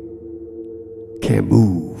dead. Can't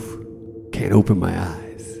move. Can't open my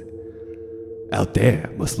eyes. Out there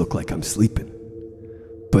must look like I'm sleeping.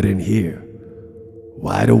 But in here,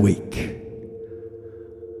 wide awake.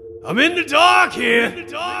 I'm in the dark here.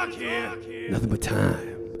 Nothing but time.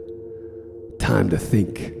 Time to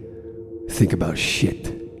think. Think about shit.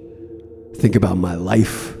 Think about my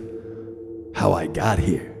life. How I got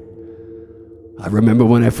here. I remember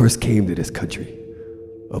when I first came to this country.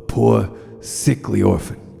 A poor, sickly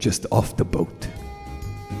orphan just off the boat.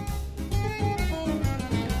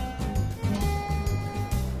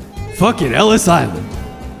 Fucking Ellis Island.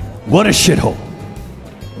 What a shithole.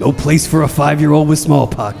 No place for a 5-year-old with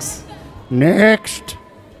smallpox. Next.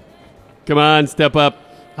 Come on, step up.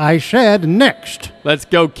 I said next. Let's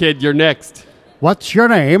go, kid. You're next. What's your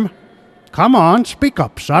name? Come on, speak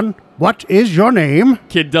up, son. What is your name?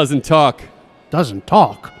 Kid doesn't talk. Doesn't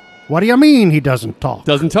talk. What do you mean he doesn't talk?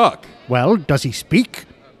 Doesn't talk. Well, does he speak?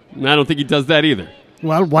 I don't think he does that either.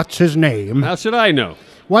 Well, what's his name? How should I know?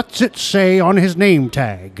 What's it say on his name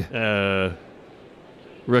tag?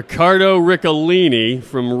 Riccardo Riccolini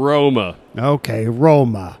from Roma. Okay,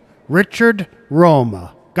 Roma. Richard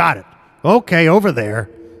Roma. Got it. Okay, over there.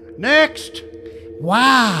 Next.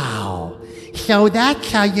 Wow. So that's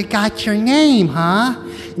how you got your name, huh?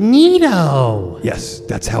 Neato. Yes,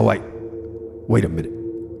 that's how I... Wait a minute.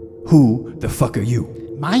 Who the fuck are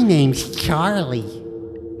you? My name's Charlie.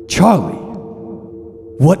 Charlie.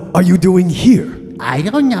 What are you doing here? I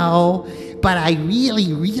don't know, but I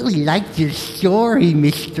really, really liked your story,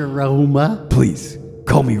 Mr. Roma. Please,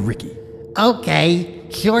 call me Ricky. Okay,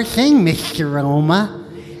 sure thing, Mr. Roma.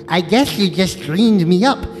 I guess you just dreamed me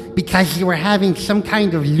up because you were having some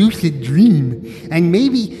kind of lucid dream, and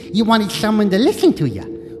maybe you wanted someone to listen to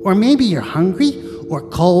you. Or maybe you're hungry or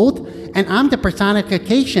cold, and I'm the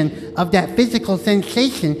personification of that physical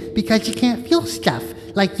sensation because you can't feel stuff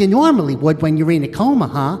like you normally would when you're in a coma,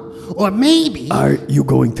 huh? Or maybe... Are you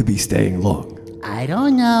going to be staying long? I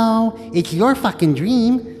don't know. It's your fucking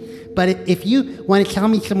dream. But if you want to tell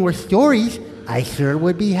me some more stories, I sure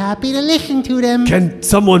would be happy to listen to them. Can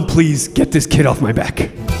someone please get this kid off my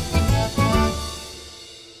back?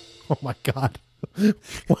 Oh my God.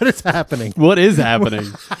 What is happening? What is happening?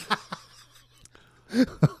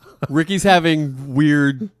 Ricky's having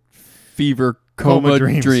weird fever coma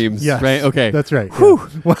dreams. Yes, right? Okay. That's right. Whew.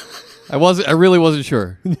 Yeah. I really wasn't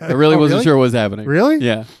sure. I really wasn't really? sure what was happening. Really?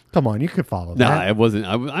 Yeah. Come on, you could follow No, that. it wasn't.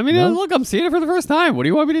 I mean, No? look, I'm seeing it for the first time. What do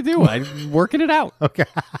you want me to do? I'm working it out. Okay.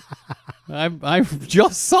 I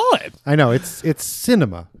just saw it. I know it's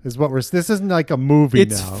cinema is what we're. This isn't like a movie.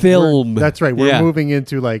 It's now. film. That's right. We're Yeah. moving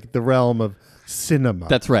into like the realm of cinema.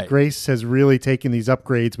 That's right. Grace has really taken these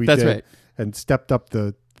upgrades we That's did right. and stepped up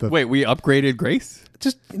the. Wait, we upgraded Grace?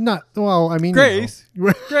 Just not well. I mean, Grace? you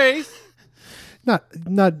know, Grace?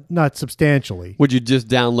 not substantially. Would you just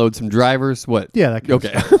download some drivers? What? Yeah, that kind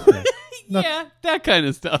Okay. of stuff. Yeah. Yeah, that kind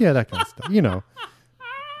of stuff. Yeah, that kind of stuff. You know.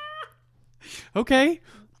 Okay.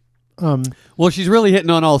 Well, she's really hitting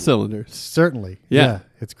on all cylinders. Certainly. Yeah.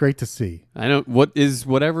 It's great to see. I don't.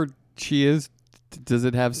 Whatever she is? Does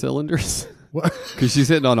it have cylinders? What- Because she's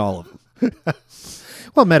hitting on all of them.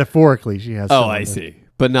 Well, metaphorically, she has. Oh, some I of it. see,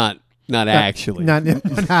 but not actually. Not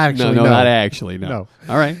actually. no, not actually. No. No.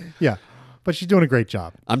 All right. Yeah, but she's doing a great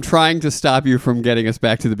job. I'm trying to stop you from getting us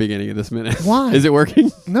back to the beginning of this minute. Why? Is it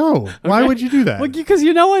working? No. Why Okay. would you do that? Well, because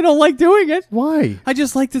you know I don't like doing it. Why? I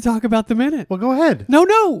just like to talk about the minute. Well, go ahead.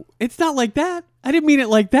 No, it's not like that. I didn't mean it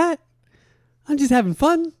like that. I'm just having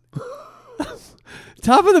fun.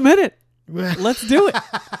 Top of the minute. Let's do it.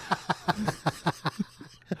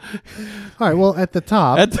 All right. Well, at the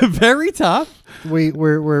top, At the very top.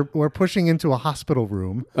 we're pushing into a hospital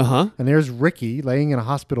room, and there's Ricky laying in a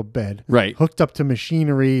hospital bed, Right. hooked up to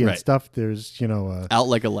machinery and Right. stuff. There's Out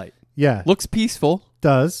like a light. yeah, Looks peaceful.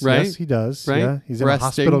 does right? Yes, he does. Right? Yeah, he's in Resting. a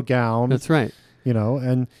hospital gown. That's right.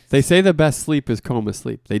 And They say the best sleep is coma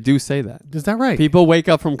sleep. They do say that. is that right? People wake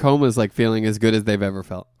up from comas like feeling as good as they've ever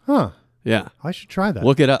felt. Huh? Yeah. I should try that.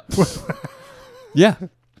 Look it up. Yeah.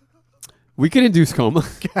 We can induce coma.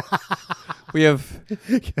 We have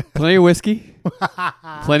plenty of whiskey,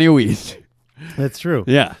 plenty of weed. That's true.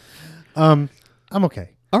 Yeah. I'm okay.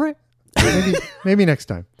 All right. Maybe next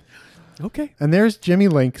time. Okay. And there's Jimmy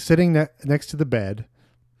Link sitting next to the bed,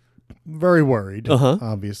 very worried, Uh-huh.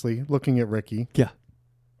 obviously, looking at Ricky. Yeah.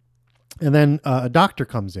 And then a doctor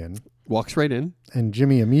comes in, Walks right in. and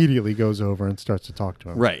Jimmy immediately goes over and starts to talk to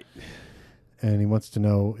him. Right. And he wants to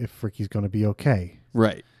know if Ricky's going to be okay.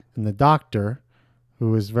 Right. And the doctor,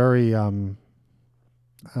 who is very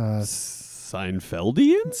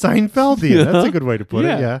Seinfeldian? Seinfeldian, that's a good way to put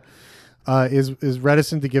Yeah. it, yeah, is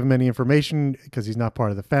reticent to give him any information because he's not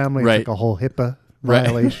part of the family. Right. It's like a whole HIPAA Right.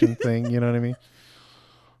 violation thing, you know what I mean?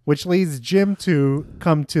 Which leads Jim to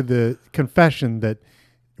come to the confession that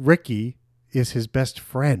Ricky is his best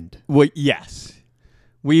friend. Well, yes.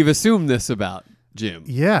 We've assumed this about Jim.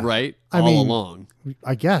 Yeah. Right? I All mean- along.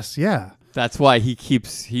 I guess, yeah. That's why he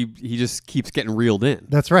just keeps getting reeled in.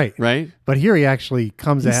 That's right. Right? But here he actually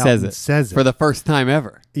comes He out says and it. says it. For the first time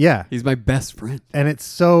ever. yeah. He's my best friend. And it's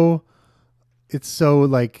so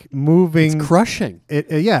like moving. It's crushing.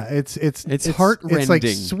 It's heart-rending. It's like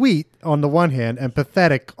sweet on the one hand and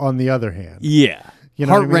pathetic on the other hand. Yeah. You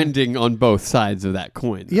know what I mean? Heartrending on both sides of that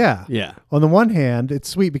coin. Yeah. Yeah. On the one hand, it's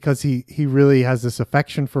sweet because he really has this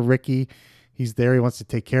affection for Ricky. He's there. He wants to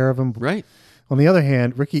take care of him. Right. On the other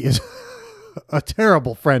hand, Ricky is a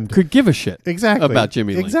terrible friend. Could give a shit. Exactly. About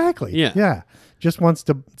Jimmy Lee. Exactly. Yeah. Yeah. Just wants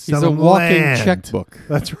to He's sell a him walking land. checkbook.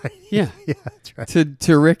 That's right. Yeah. Yeah, that's right.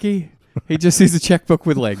 To Ricky, he just sees a checkbook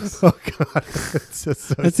with legs. Oh, God. It's just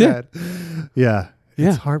so That's sad. Yeah. Yeah.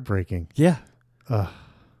 It's heartbreaking. Yeah.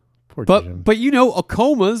 Poor Jim. But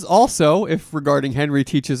comas also, if regarding Henry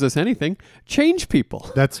teaches us anything, change people.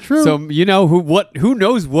 That's true. So who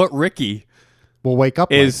knows what Ricky We'll wake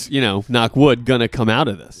up is, knock wood, gonna come out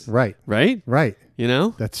of this. like. Right? Right.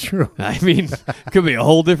 That's true. I mean, could be a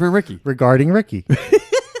whole different Ricky. Regarding Ricky.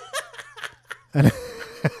 and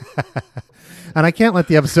I can't let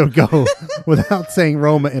the episode go without saying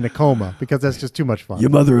Roma in a coma because that's just too much fun. Your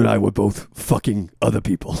mother and I were both fucking other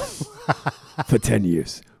people for 10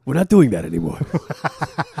 years. We're not doing that anymore.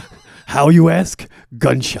 How, you ask?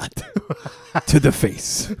 Gunshot to the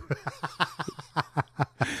face.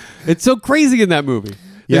 It's so crazy in that movie.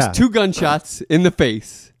 There's Yeah. 2 gunshots in the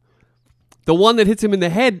face. The one that hits him in the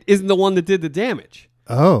head isn't the one that did the damage.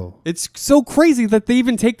 Oh. It's so crazy that they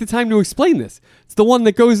even take the time to explain this. It's the one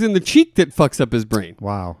that goes in the cheek that fucks up his brain.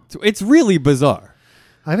 Wow. So it's really bizarre.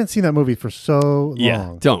 I haven't seen that movie for so long.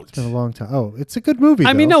 Yeah, don't. It's been a long time. Oh, it's a good movie.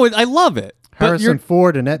 I mean, though. no, I love it. But Harrison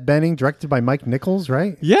Ford, Annette Bening, directed by Mike Nichols,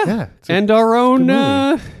 right? Yeah. Yeah. It's a- And our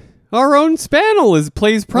own Spaniel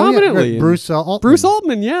plays prominently. right. Bruce Altman. Bruce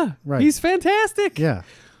Altman, yeah. Right. He's fantastic. Yeah.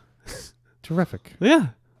 Terrific. Yeah.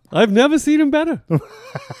 I've never seen him better.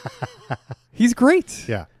 He's great.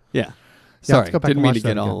 Yeah. Yeah. let's Sorry, go back didn't and mean watch to that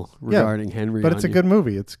get again. all Yeah, regarding Henry. But it's a on good you.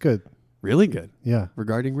 movie. It's good. Really good. Yeah.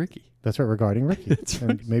 Regarding Ricky. That's right. Regarding Ricky.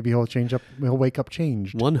 And maybe he'll he'll wake up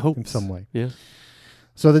changed. One hopes. in some way. Yeah.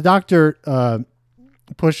 So the doctor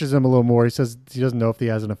pushes him a little more. He says he doesn't know if he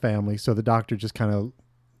has a family. So the doctor just kind of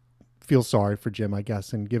feels sorry for Jim, I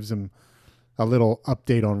guess, and gives him a little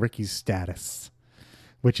update on Ricky's status,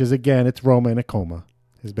 which is, again, it's Roma in a coma,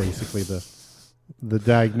 is basically the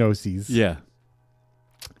diagnoses. Yeah.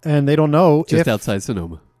 And they don't know Just if, outside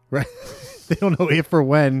Sonoma. right? They don't know if or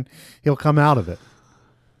when he'll come out of it.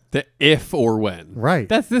 The if or when. Right.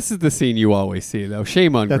 This is the scene you always see though.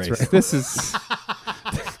 Shame on That's Grace. right. This is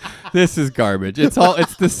this is garbage. It's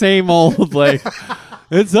the same old like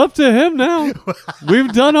it's up to him now.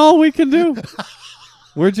 We've done all we can do.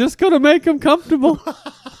 We're just gonna make him comfortable.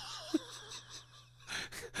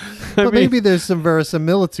 But maybe there's some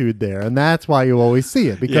verisimilitude there, and that's why you always see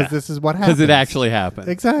it, because Yeah. this is what happens. Because it actually happened.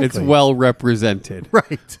 Exactly. It's well represented.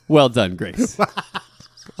 Right. Well done, Grace.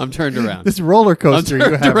 I'm turned around. This roller I'm coaster you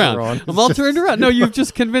turned have around. her on. I'm all turned around. No, you've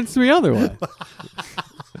just convinced me otherwise.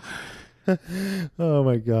 Oh,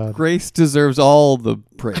 my God. Grace deserves all the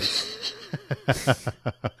praise.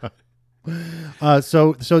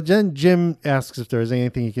 So then Jim asks if there's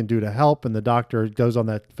anything he can do to help, and the doctor goes on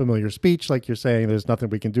that familiar speech, like you're saying, there's nothing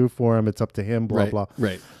we can do for him. It's up to him, blah, Right, blah.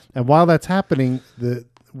 right. And while that's happening,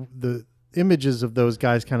 the images of those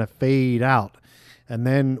guys kind of fade out. And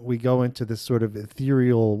then we go into this sort of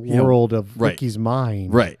ethereal world of right. Ricky's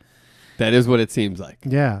mind. Right. That is what it seems like.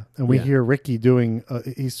 Yeah. And we Yeah. hear Ricky doing,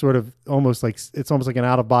 he's sort of almost like, it's almost like an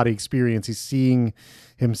out-of-body experience. He's seeing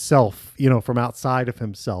himself, from outside of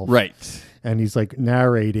himself. Right. And he's like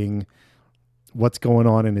narrating what's going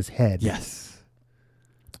on in his head. Yes.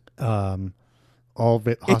 All of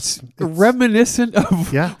it. It's reminiscent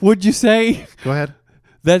of, Yeah. would you say, Go ahead.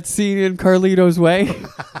 that scene in Carlito's Way?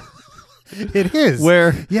 It is.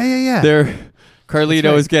 Where Yeah. Carlito That's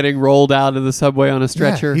right. is getting rolled out of the subway on a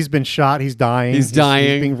stretcher. Yeah, he's been shot. He's dying. He's dying.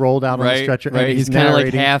 He's being rolled out on a right, stretcher. right. And He's kind of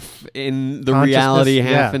like narrating. half in the Consciousness, reality,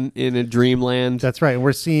 half yeah. in a dreamland. That's right. And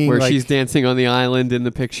we're seeing where like, she's dancing on the island in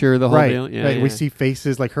the picture. The whole right. deal. Yeah, right. yeah. We see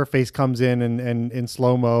faces, like her face comes in and in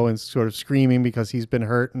slow mo and sort of screaming because he's been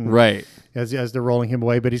hurt. And right. As they're rolling him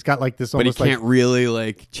away, but he's got like this But he almost like can't really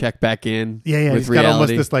like check back in. yeah. With He's reality. got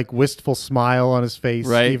almost this like wistful smile on his face,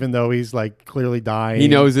 Right. even though he's like clearly dying. He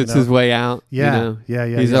knows it's his way out. Yeah, yeah.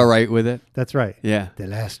 He's all right with it. That's right. Yeah. The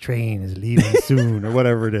last train is leaving soon, or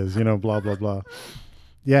whatever it is. Blah blah blah.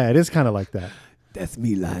 Yeah, it is kind of like that. That's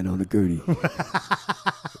me lying on a gurney.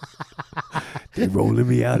 They're rolling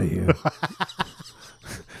me out of here.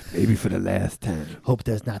 Maybe for the last time. Hope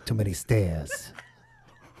there's not too many stairs.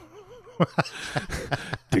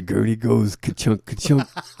 The gurney goes ka-chunk, ka-chunk.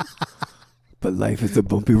 But life is a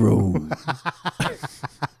bumpy road.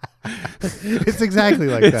 It's exactly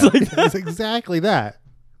like It's that. like that. It's exactly that.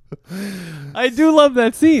 I do love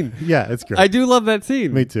that scene. Yeah, it's great. I do love that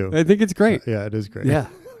scene. Me too. I think it's great. Yeah, it is great. Yeah.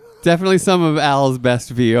 Definitely some of Al's best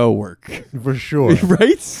VO work. For sure.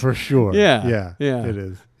 Right? For sure. Yeah. Yeah. It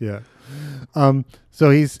is. Yeah. So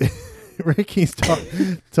he's Ricky's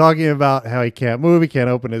talking about how he can't move, he can't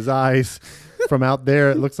open his eyes. From out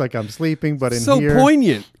there, it looks like I'm sleeping, but in So here,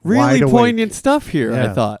 poignant. Really wide awake. poignant stuff here, I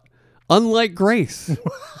Yeah. thought. Unlike Grace,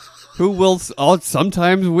 who will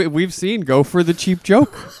sometimes we've seen go for the cheap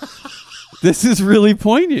joke. This is really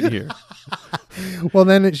poignant here. Well,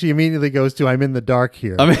 then she immediately goes to "I'm in the dark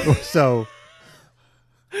here." I mean- so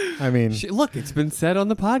I mean, Look, it's been said on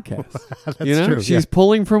the podcast. That's true, She's yeah.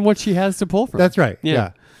 pulling from what she has to pull from. that's right.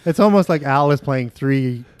 Yeah. It's almost like Al is playing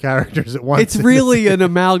 3 characters at once. It's really an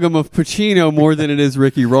amalgam of Pacino more than it is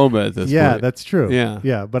Ricky Roma at this point. Yeah, that's true. Yeah.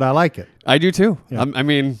 Yeah, but I like it. I do too. Yeah. I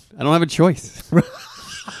mean, I don't have a choice.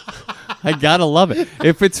 I gotta love it.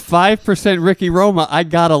 If it's 5% Ricky Roma, I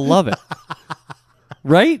gotta love it.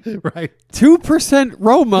 Right? Right. 2%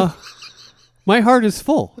 Roma, my heart is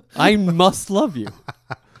full. I must love you.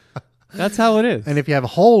 That's how it is. And if you have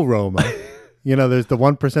whole Roma, there's the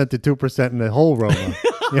 1% to 2% in the whole Roma.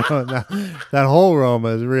 That whole Roma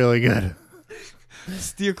is really good.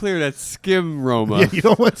 Steer clear of that skim Roma. Yeah, you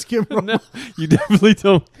don't want skim Roma. No, you definitely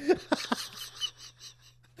don't.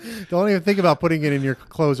 Don't even think about putting it in your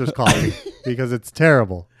closer's coffee because it's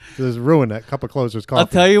terrible. Just ruin that cup of closer's coffee. I'll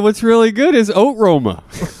tell you what's really good is oat Roma.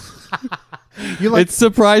 You like It's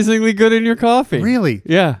surprisingly good in your coffee. really?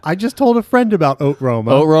 Yeah. I just told a friend about oat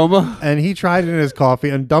Roma. Oat Roma. And he tried it in his coffee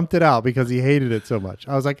and dumped it out because he hated it so much.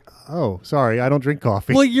 I was like, "Oh, sorry, I don't drink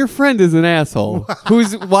coffee." Well, your friend is an asshole.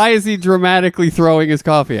 Why is he dramatically throwing his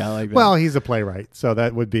coffee out like that? Well, he's a playwright, so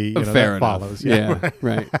that would be fair that enough. follows. Yeah,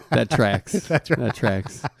 right. That tracks. That's right. That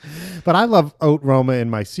tracks. But I love oat Roma in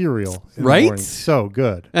my cereal. In the Right? morning. So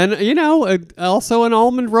good. And also an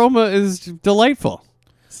almond Roma is delightful.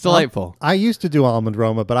 It's delightful. I used to do almond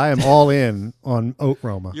Roma, but I am all in on oat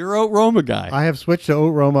Roma. You're oat Roma guy. I have switched to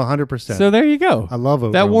oat Roma 100%. So there you go. I love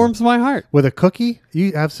oat that Roma. warms my heart. With a cookie,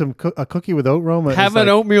 you have a cookie with oat Roma. Have is an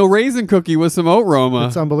like- oatmeal raisin cookie with some oat Roma.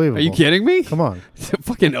 It's unbelievable. Are you kidding me? Come on. It's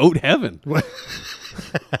fucking oat heaven.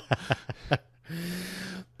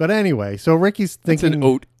 But anyway, so Ricky's It's thinking an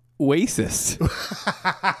oat oasis.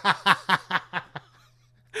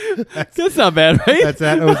 That's not bad, right? That's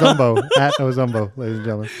at Ozumbo. At Ozumbo, ladies and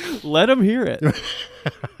gentlemen. Let him hear it.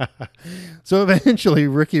 So eventually,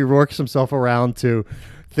 Ricky Rourkes himself around to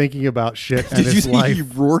thinking about shit and Did you his see life. he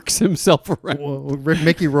rourks himself around? Well,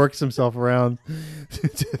 Mickey Rourkes himself around to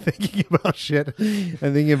thinking about shit and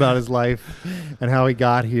thinking about his life and how he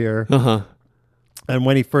got here Uh-huh. and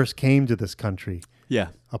when he first came to this country. Yeah.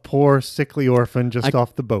 A poor, sickly orphan just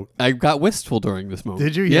off the boat. I got wistful during this moment.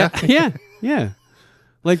 Did you? Yeah. Yeah. Yeah.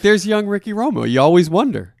 Like there's young Ricky Roma. You always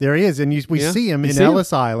wonder. There he is. And we Yeah. see him You in see him?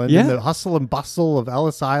 Ellis Island, Yeah. in the hustle and bustle of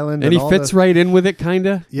Ellis Island. And he all fits the, right in with it, kind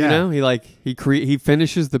of. Yeah. He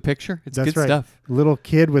finishes the picture. It's That's good right. stuff. Little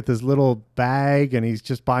kid with his little bag, and he's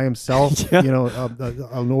just by himself. Yeah.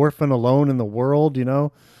 An orphan alone in the world.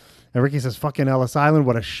 And Ricky says, "Fucking Ellis Island,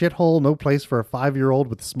 what a shithole! No place for a 5-year-old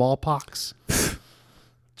with smallpox."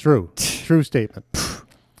 True statement.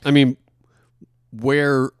 I mean,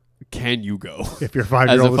 where can you go If you're a as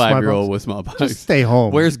 5-year-old a with 5-year-old smallpox, with smallpox? just stay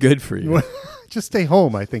home. Where's good for you? Just stay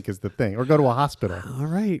home, I think, is the thing, or go to a hospital All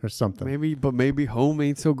right. or something. Maybe home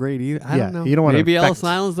ain't so great either. I Yeah, don't know. you don't wanna Maybe Ellis infect-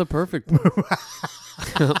 Island's the perfect.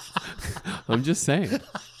 I'm just saying.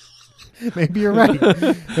 Maybe you're right.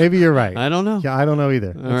 Maybe you're right. I don't know. Yeah, I don't know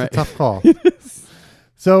either. It's right. a tough call.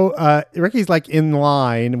 So Ricky's like in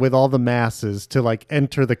line with all the masses to like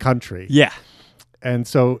enter the country. Yeah. And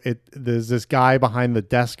so there's this guy behind the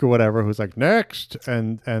desk or whatever who's like, "Next,"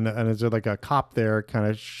 and is there like a cop there kind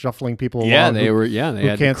of shuffling people Yeah, along? they who- were. Yeah, they who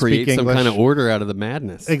had to can't create speak some English. kind of order out of the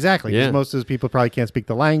madness. Exactly, because Yeah. most of those people probably can't speak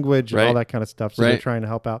the language and all Right. that kind of stuff, so they're Right. trying to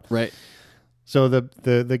help out. Right. So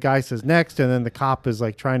the guy says next, and then the cop is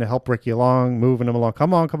like trying to help Ricky along, moving him along.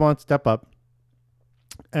 Come on, step up.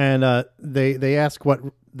 And they ask what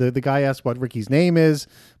the guy asks what Ricky's name is,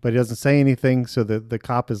 but he doesn't say anything. So the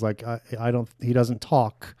cop is like, he doesn't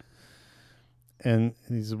talk. And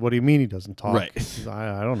he says, "What do you mean he doesn't talk?" Right. He says,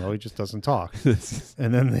 I don't know. He just doesn't talk.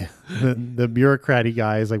 And then the bureaucratic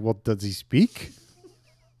guy is like, "Well, does he speak?"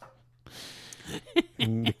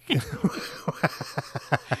 And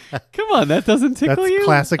Come on, that doesn't tickle that's you.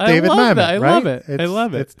 classic I David love Mamet, that. I right? love it. I It's-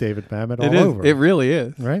 love it. It's David Mamet It all is. over. It really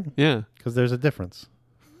is. Right? Yeah, Because there's a difference.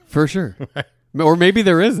 for sure. Or maybe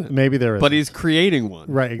there isn't. Maybe there is. But he's creating one.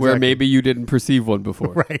 Right, Where exactly. maybe you didn't perceive one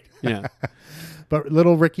before. Right. Yeah. But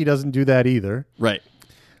little Ricky doesn't do that either. Right.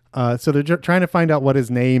 So they're trying to find out what his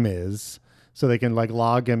name is. so they can like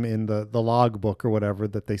log him in the log book or whatever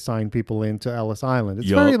that they sign people into Ellis Island. It's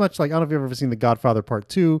Yup. very much like, I don't know if you've ever seen The Godfather Part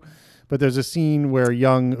 2, but there's a scene where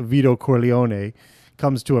young Vito Corleone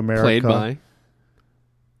comes to America. Played by.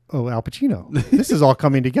 Oh, Al Pacino. This is all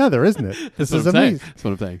coming together, isn't it? That's This what is I'm saying. amazing. That's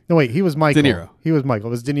what I'm saying. No, wait, he was Michael. De Niro. He was Michael.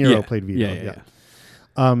 It was De Niro played Vito. Yeah.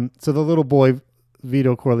 So the little boy,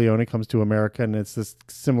 Vito Corleone, comes to America, and it's this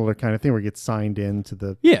similar kind of thing where he gets signed into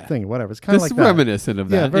the thing, whatever. It's kind of This like that. reminiscent of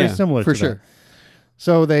that. Yeah, very similar for to sure. that.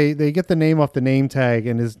 So they get the name off the name tag,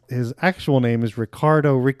 and his actual name is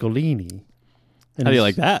Riccardo Riccolini. And How do you he's-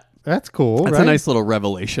 like that? That's cool, That's right? a nice little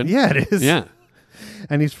revelation. Yeah, it is. Yeah.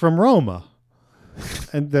 And he's from Roma.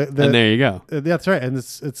 And And there you go. that's right. And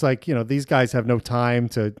it's like, these guys have no time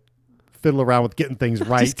to fiddle around with getting things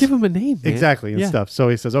right. Just give him a name. Man. Exactly, and Yeah. stuff. So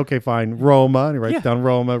he says, okay, fine, Roma. And he writes Yeah. down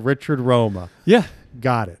Roma, Richard Roma. Yeah.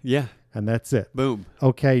 Got it. Yeah. And that's it. Boom.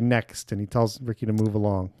 Okay, next. And he tells Ricky to move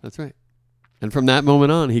along. That's right. And from that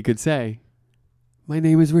moment on, he could say, "My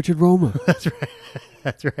name is Richard Roma." That's right.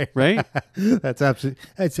 That's right. Right? That's absolutely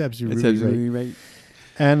That's right. absolutely right.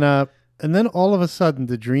 And then all of a sudden,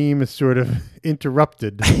 the dream is sort of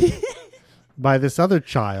interrupted by this other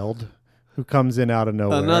child who comes in out of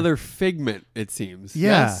nowhere. Another figment, it seems.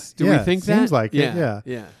 Yeah, Yes. Do yeah, we think that? seems like it, yeah. yeah.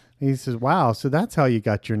 Yeah. He says, "Wow, so that's how you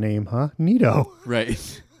got your name, huh? Neato."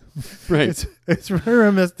 Right. right.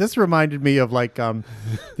 It's this reminded me of like,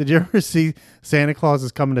 did you ever see Santa Claus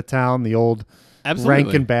is Coming to Town, the old Absolutely.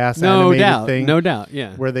 Rankin Bass no animated doubt. thing? No doubt.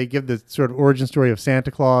 Yeah. Where they give the sort of origin story of Santa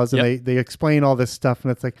Claus, and Yep. they explain all this stuff,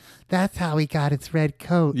 and it's like, that's how he got his red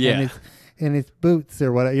coat Yeah. and his boots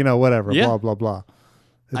or whatever, whatever, Yeah. blah, blah, blah.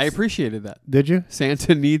 I appreciated that. Did you?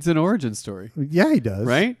 Santa needs an origin story. Yeah, he does.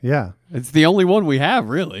 Right? Yeah, It's the only one we have,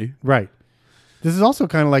 really. right. This is also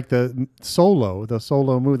kind of like the Solo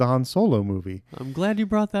movie, the Han Solo movie. I'm glad you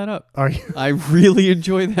brought that up. Are you? I really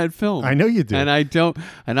enjoy that film. I know you do.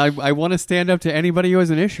 And I want to stand up to anybody who has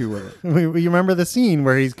an issue with it. You remember the scene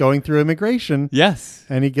where he's going through immigration Yes.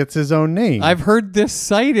 and he gets his own name. I've heard this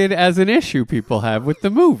cited as an issue people have with the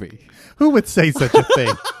movie. Who would say such a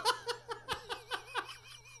thing?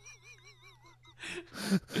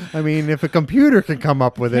 I mean, if a computer can come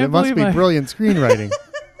up with it, Can't it must be believe I- brilliant screenwriting.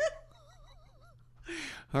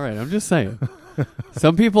 All right, I'm just saying.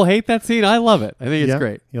 Some people hate that scene. I love it. I think it's Yeah?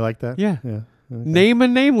 great. You like that? Yeah. Yeah. Okay. Name a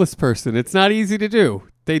nameless person. It's not easy to do.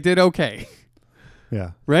 They did okay,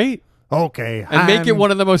 Yeah. right? Okay. And make it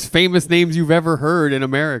one of the most famous names you've ever heard in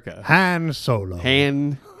America. Han Solo.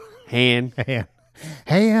 Han.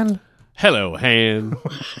 Han. Hello, Han.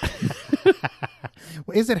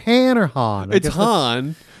 Is it Han or Han? I It's guess that's-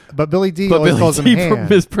 Han, But Billy D but always Billy calls him D Han.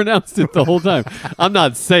 mispronounced it the whole time. I'm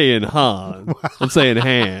not saying Han. I'm saying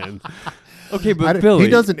Han. Okay, but Billy.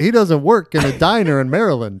 He doesn't work in a diner in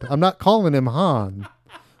Maryland. I'm not calling him Han.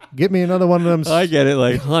 Get me another one of them. I get it,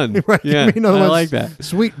 like Hun. Right, Yeah, give me another I one like that.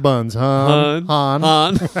 Sweet buns, Han.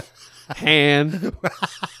 Han. Han.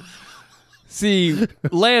 See,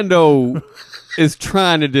 Lando is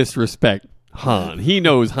trying to disrespect Han. He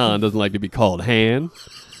knows Han doesn't like to be called Han.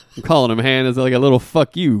 I'm calling him Han as like a little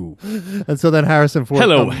fuck you. And so then Harrison Ford.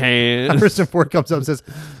 Hello, comes, Han. Harrison Ford comes up and says,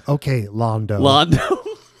 "Okay, Londo." Lando.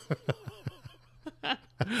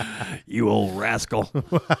 You old rascal.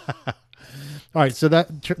 All right, so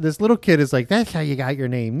this little kid is like, "That's how you got your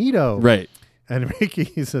name, Neato." Right. And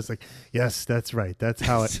Ricky says, "Like, yes, that's right. That's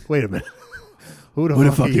how it." Wait a minute. Who the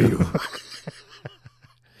fuck fuck are you?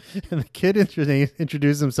 And the kid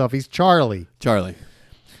introduces himself. He's Charlie. Charlie.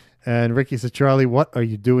 And Ricky says, "Charlie, what are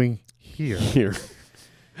you doing here?" Here.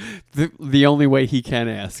 The only way he can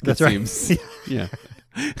ask, That's it right. seems. Yeah.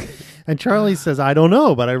 And Charlie says, "I don't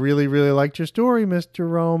know, but I really, really liked your story, Mr.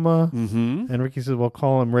 Roma." Mm-hmm. And Ricky says, "Well,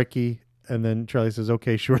 call him Ricky." And then Charlie says,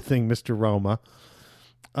 "Okay, sure thing, Mr. Roma."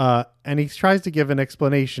 And he tries to give an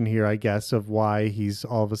explanation here, I guess, of why he's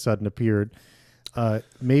all of a sudden appeared.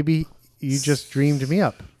 Maybe you just dreamed me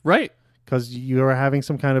up Right. because you were having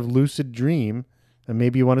some kind of lucid dream, and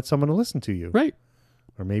maybe you wanted someone to listen to you. Right.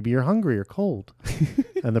 Or maybe you're hungry or cold.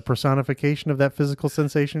 And the personification of that physical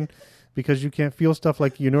sensation because you can't feel stuff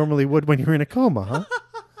like you normally would when you're in a coma,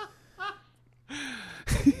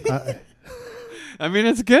 huh? I mean,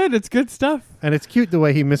 it's good. It's good stuff. And it's cute the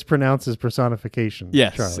way he mispronounces personification.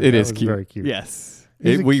 Yes, Charlie. it That is was cute. very cute. Yes.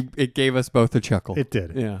 He's It gave us both a chuckle. It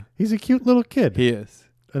did. Yeah. He's a cute little kid. He is.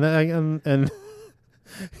 And then and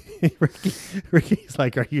Ricky's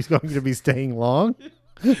like, "Are you going to be staying long?"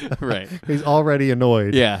 Right. He's already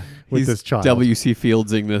annoyed. Yeah. With He's this child. W.C.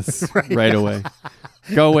 Fieldsing this right away.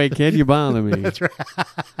 Go away, kid. You bother me. That's right.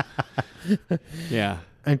 Yeah.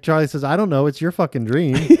 And Charlie says, "I don't know. It's your fucking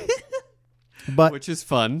dream." But Which is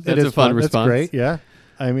fun. it That's is a fun response. That's great. Yeah.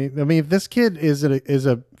 I mean, if this kid is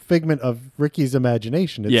a figment of Ricky's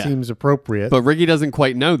imagination, it Yeah. seems appropriate. But Ricky doesn't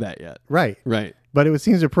quite know that yet. Right. Right. But it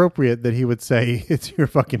seems appropriate that he would say it's your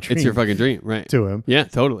fucking dream It's your fucking dream. Right. to him, Yeah,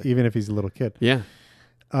 totally. even if he's a little kid. Yeah.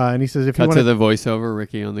 And he says, if you Cut want to the voiceover,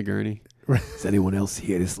 Ricky on the gurney. Does anyone else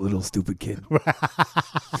hear this little stupid kid?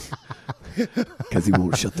 Because he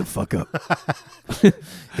won't shut the fuck up.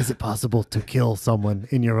 is it possible to kill someone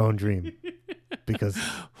in your own dream? Because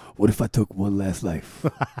What if I took one last life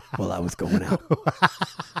while I was going out?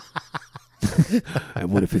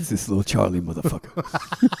 And what if it's this little Charlie motherfucker?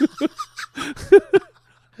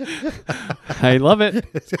 I love it.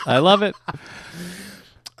 I love it.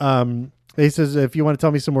 he says, if you want to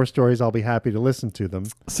tell me some more stories, I'll be happy to listen to them.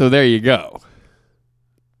 So there you go.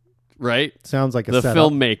 Right? Sounds like a The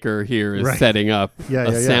setup. filmmaker here is Right. setting up Yeah,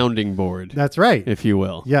 a yeah, yeah. sounding board, That's right. if you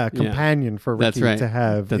will. Yeah, a companion for That's Ricky right. to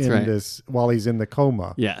have That's in right. this while he's in the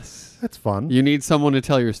coma. Yes. That's fun. You need someone to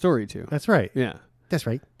tell your story to. That's right. Yeah. That's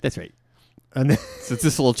right. That's right. And then, So it's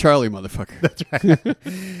this little Charlie motherfucker.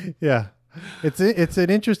 yeah, it's an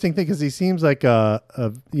interesting thing because he seems like a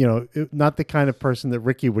not the kind of person that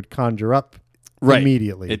Ricky would conjure up Right.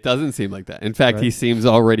 immediately. It doesn't seem like that. In fact, he Right. seems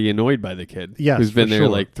already annoyed by the kid. Yes, who's been for there sure.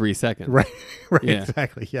 like 3 seconds. right. Right. Yeah.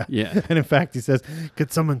 Exactly. Yeah. Yeah. And in fact, he says,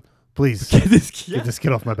 "Could someone please Get this kid. get this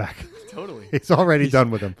kid off my back?" Totally. He's already done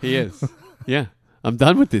with him. He is. Yeah. I'm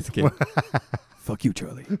done with this kid. Fuck you,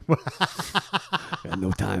 Charlie. Got no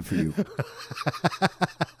time for you.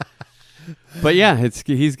 But yeah,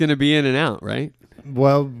 he's going to be in and out, right?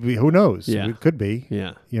 Well, who knows? Yeah. It could be.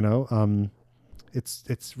 Yeah. You know,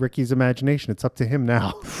 it's Ricky's imagination. It's up to him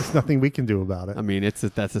now. There's nothing we can do about it. I mean,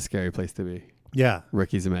 that's a scary place to be. Yeah,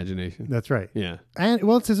 Ricky's imagination. that's right. Yeah. And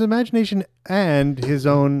well, it's his imagination and his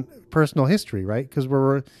own personal history, right? Because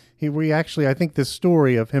we actually, I think this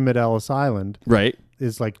story of him at Ellis Island Right.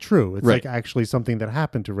 is like true. It's Right. like actually something that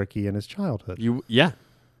happened to Ricky in his childhood. Yeah.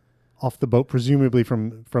 Off the boat, presumably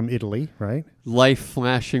from Italy, right? Life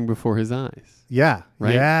flashing before his eyes. Yeah.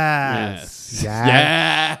 Right? Yes. Yes.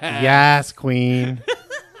 Yes. Yeah. Yes, Queen.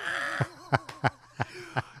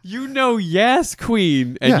 You know, yes,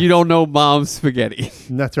 Queen, and Yeah. you don't know Mom's spaghetti.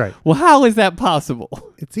 That's right. Well, how is that possible?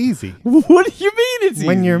 It's easy. What do you mean it's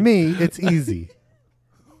When easy? you're me, it's easy.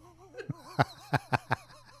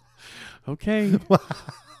 Okay.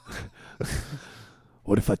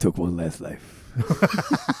 What if I took one last life?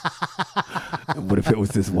 And what if it was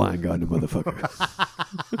this wine garden motherfucker?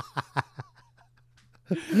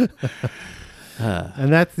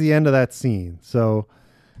 And that's the end of that scene. So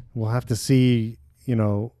we'll have to see,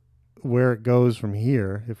 where it goes from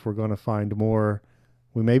here. If we're going to find more,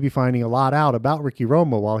 we may be finding a lot out about Ricky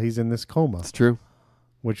Roma while he's in this coma, It's true.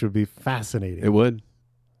 which would be fascinating. It would.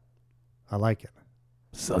 I like it.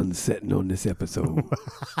 Sun setting on this episode.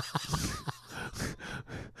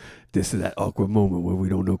 This is that awkward moment where we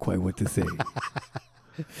don't know quite what to say.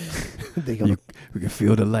 They go, We can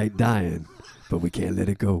feel the light dying, but we can't let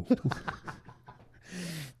it go.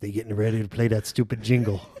 they're getting ready to play that stupid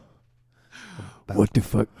jingle. What the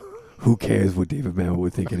fuck? Who cares what David Mamet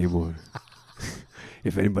would think anymore?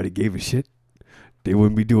 If anybody gave a shit, they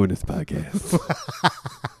wouldn't be doing this podcast.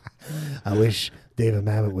 I wish David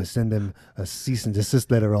Mamet would send them a cease and desist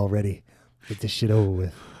letter already. Get this shit over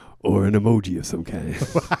with. Or an emoji of some kind.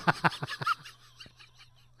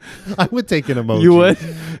 I would take an emoji. You would?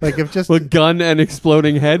 Like if just With gun and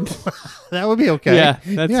exploding head? that would be okay. Yeah,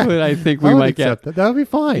 that's what I think we I would might get. accept that. That would be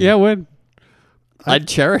fine. Yeah, it would. I'd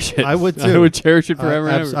cherish it. I would I too. would cherish it forever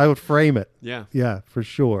and ever. I would frame it. Yeah. Yeah, for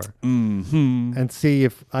sure. Mm-hmm. And see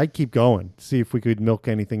if I'd keep going. See if we could milk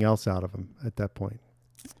anything else out of him at that point.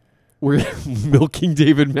 We're milking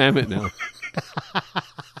David Mamet now.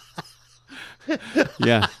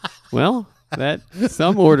 Yeah. Well, that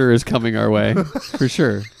some order is coming our way for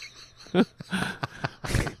sure.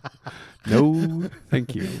 No,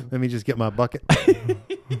 thank you. Let me just get my bucket,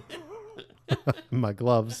 my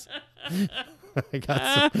gloves. I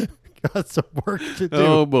got some work to do.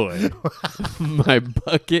 Oh boy, my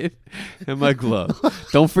bucket and my glove.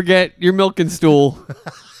 Don't forget your milking stool.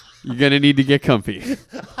 You're gonna need to get comfy.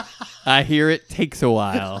 I hear it takes a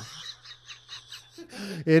while.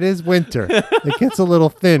 It is winter. It gets a little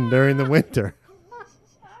thin during the winter.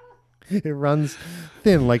 It runs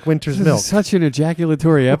thin like winter's This milk. is such an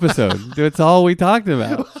ejaculatory episode. That's all we talked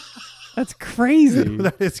about. That's crazy.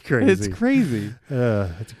 That is crazy. It's crazy,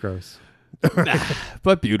 It's gross.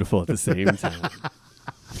 but beautiful at the same time.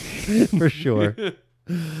 For sure.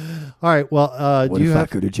 All right. Well, What do you if I have?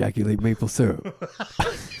 could ejaculate maple syrup?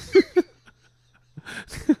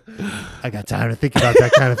 I got time to think about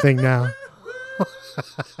that kind of thing now.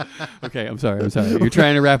 Okay, I'm sorry. You're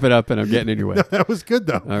trying to wrap it up, and I'm getting in your way. That was good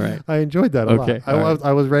though. All right. I enjoyed that a lot. Okay, I all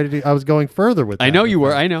right. was ready to. I was going further with that. I know you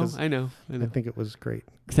were. I know. 'cause I know. I think it was great.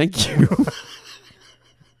 Thank you.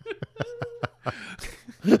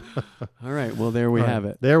 All right. Well, there we have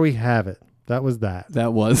it. There we have it. That was that.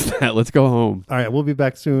 That was that. Let's go home. All right, we'll be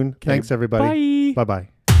back soon. Thanks, everybody. Bye. Bye.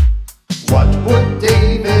 What would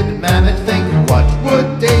David Mamet think? What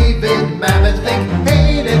would David Mamet think?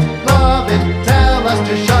 Hate it, love it, tell us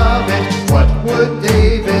to shove it. What would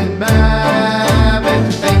David Mamet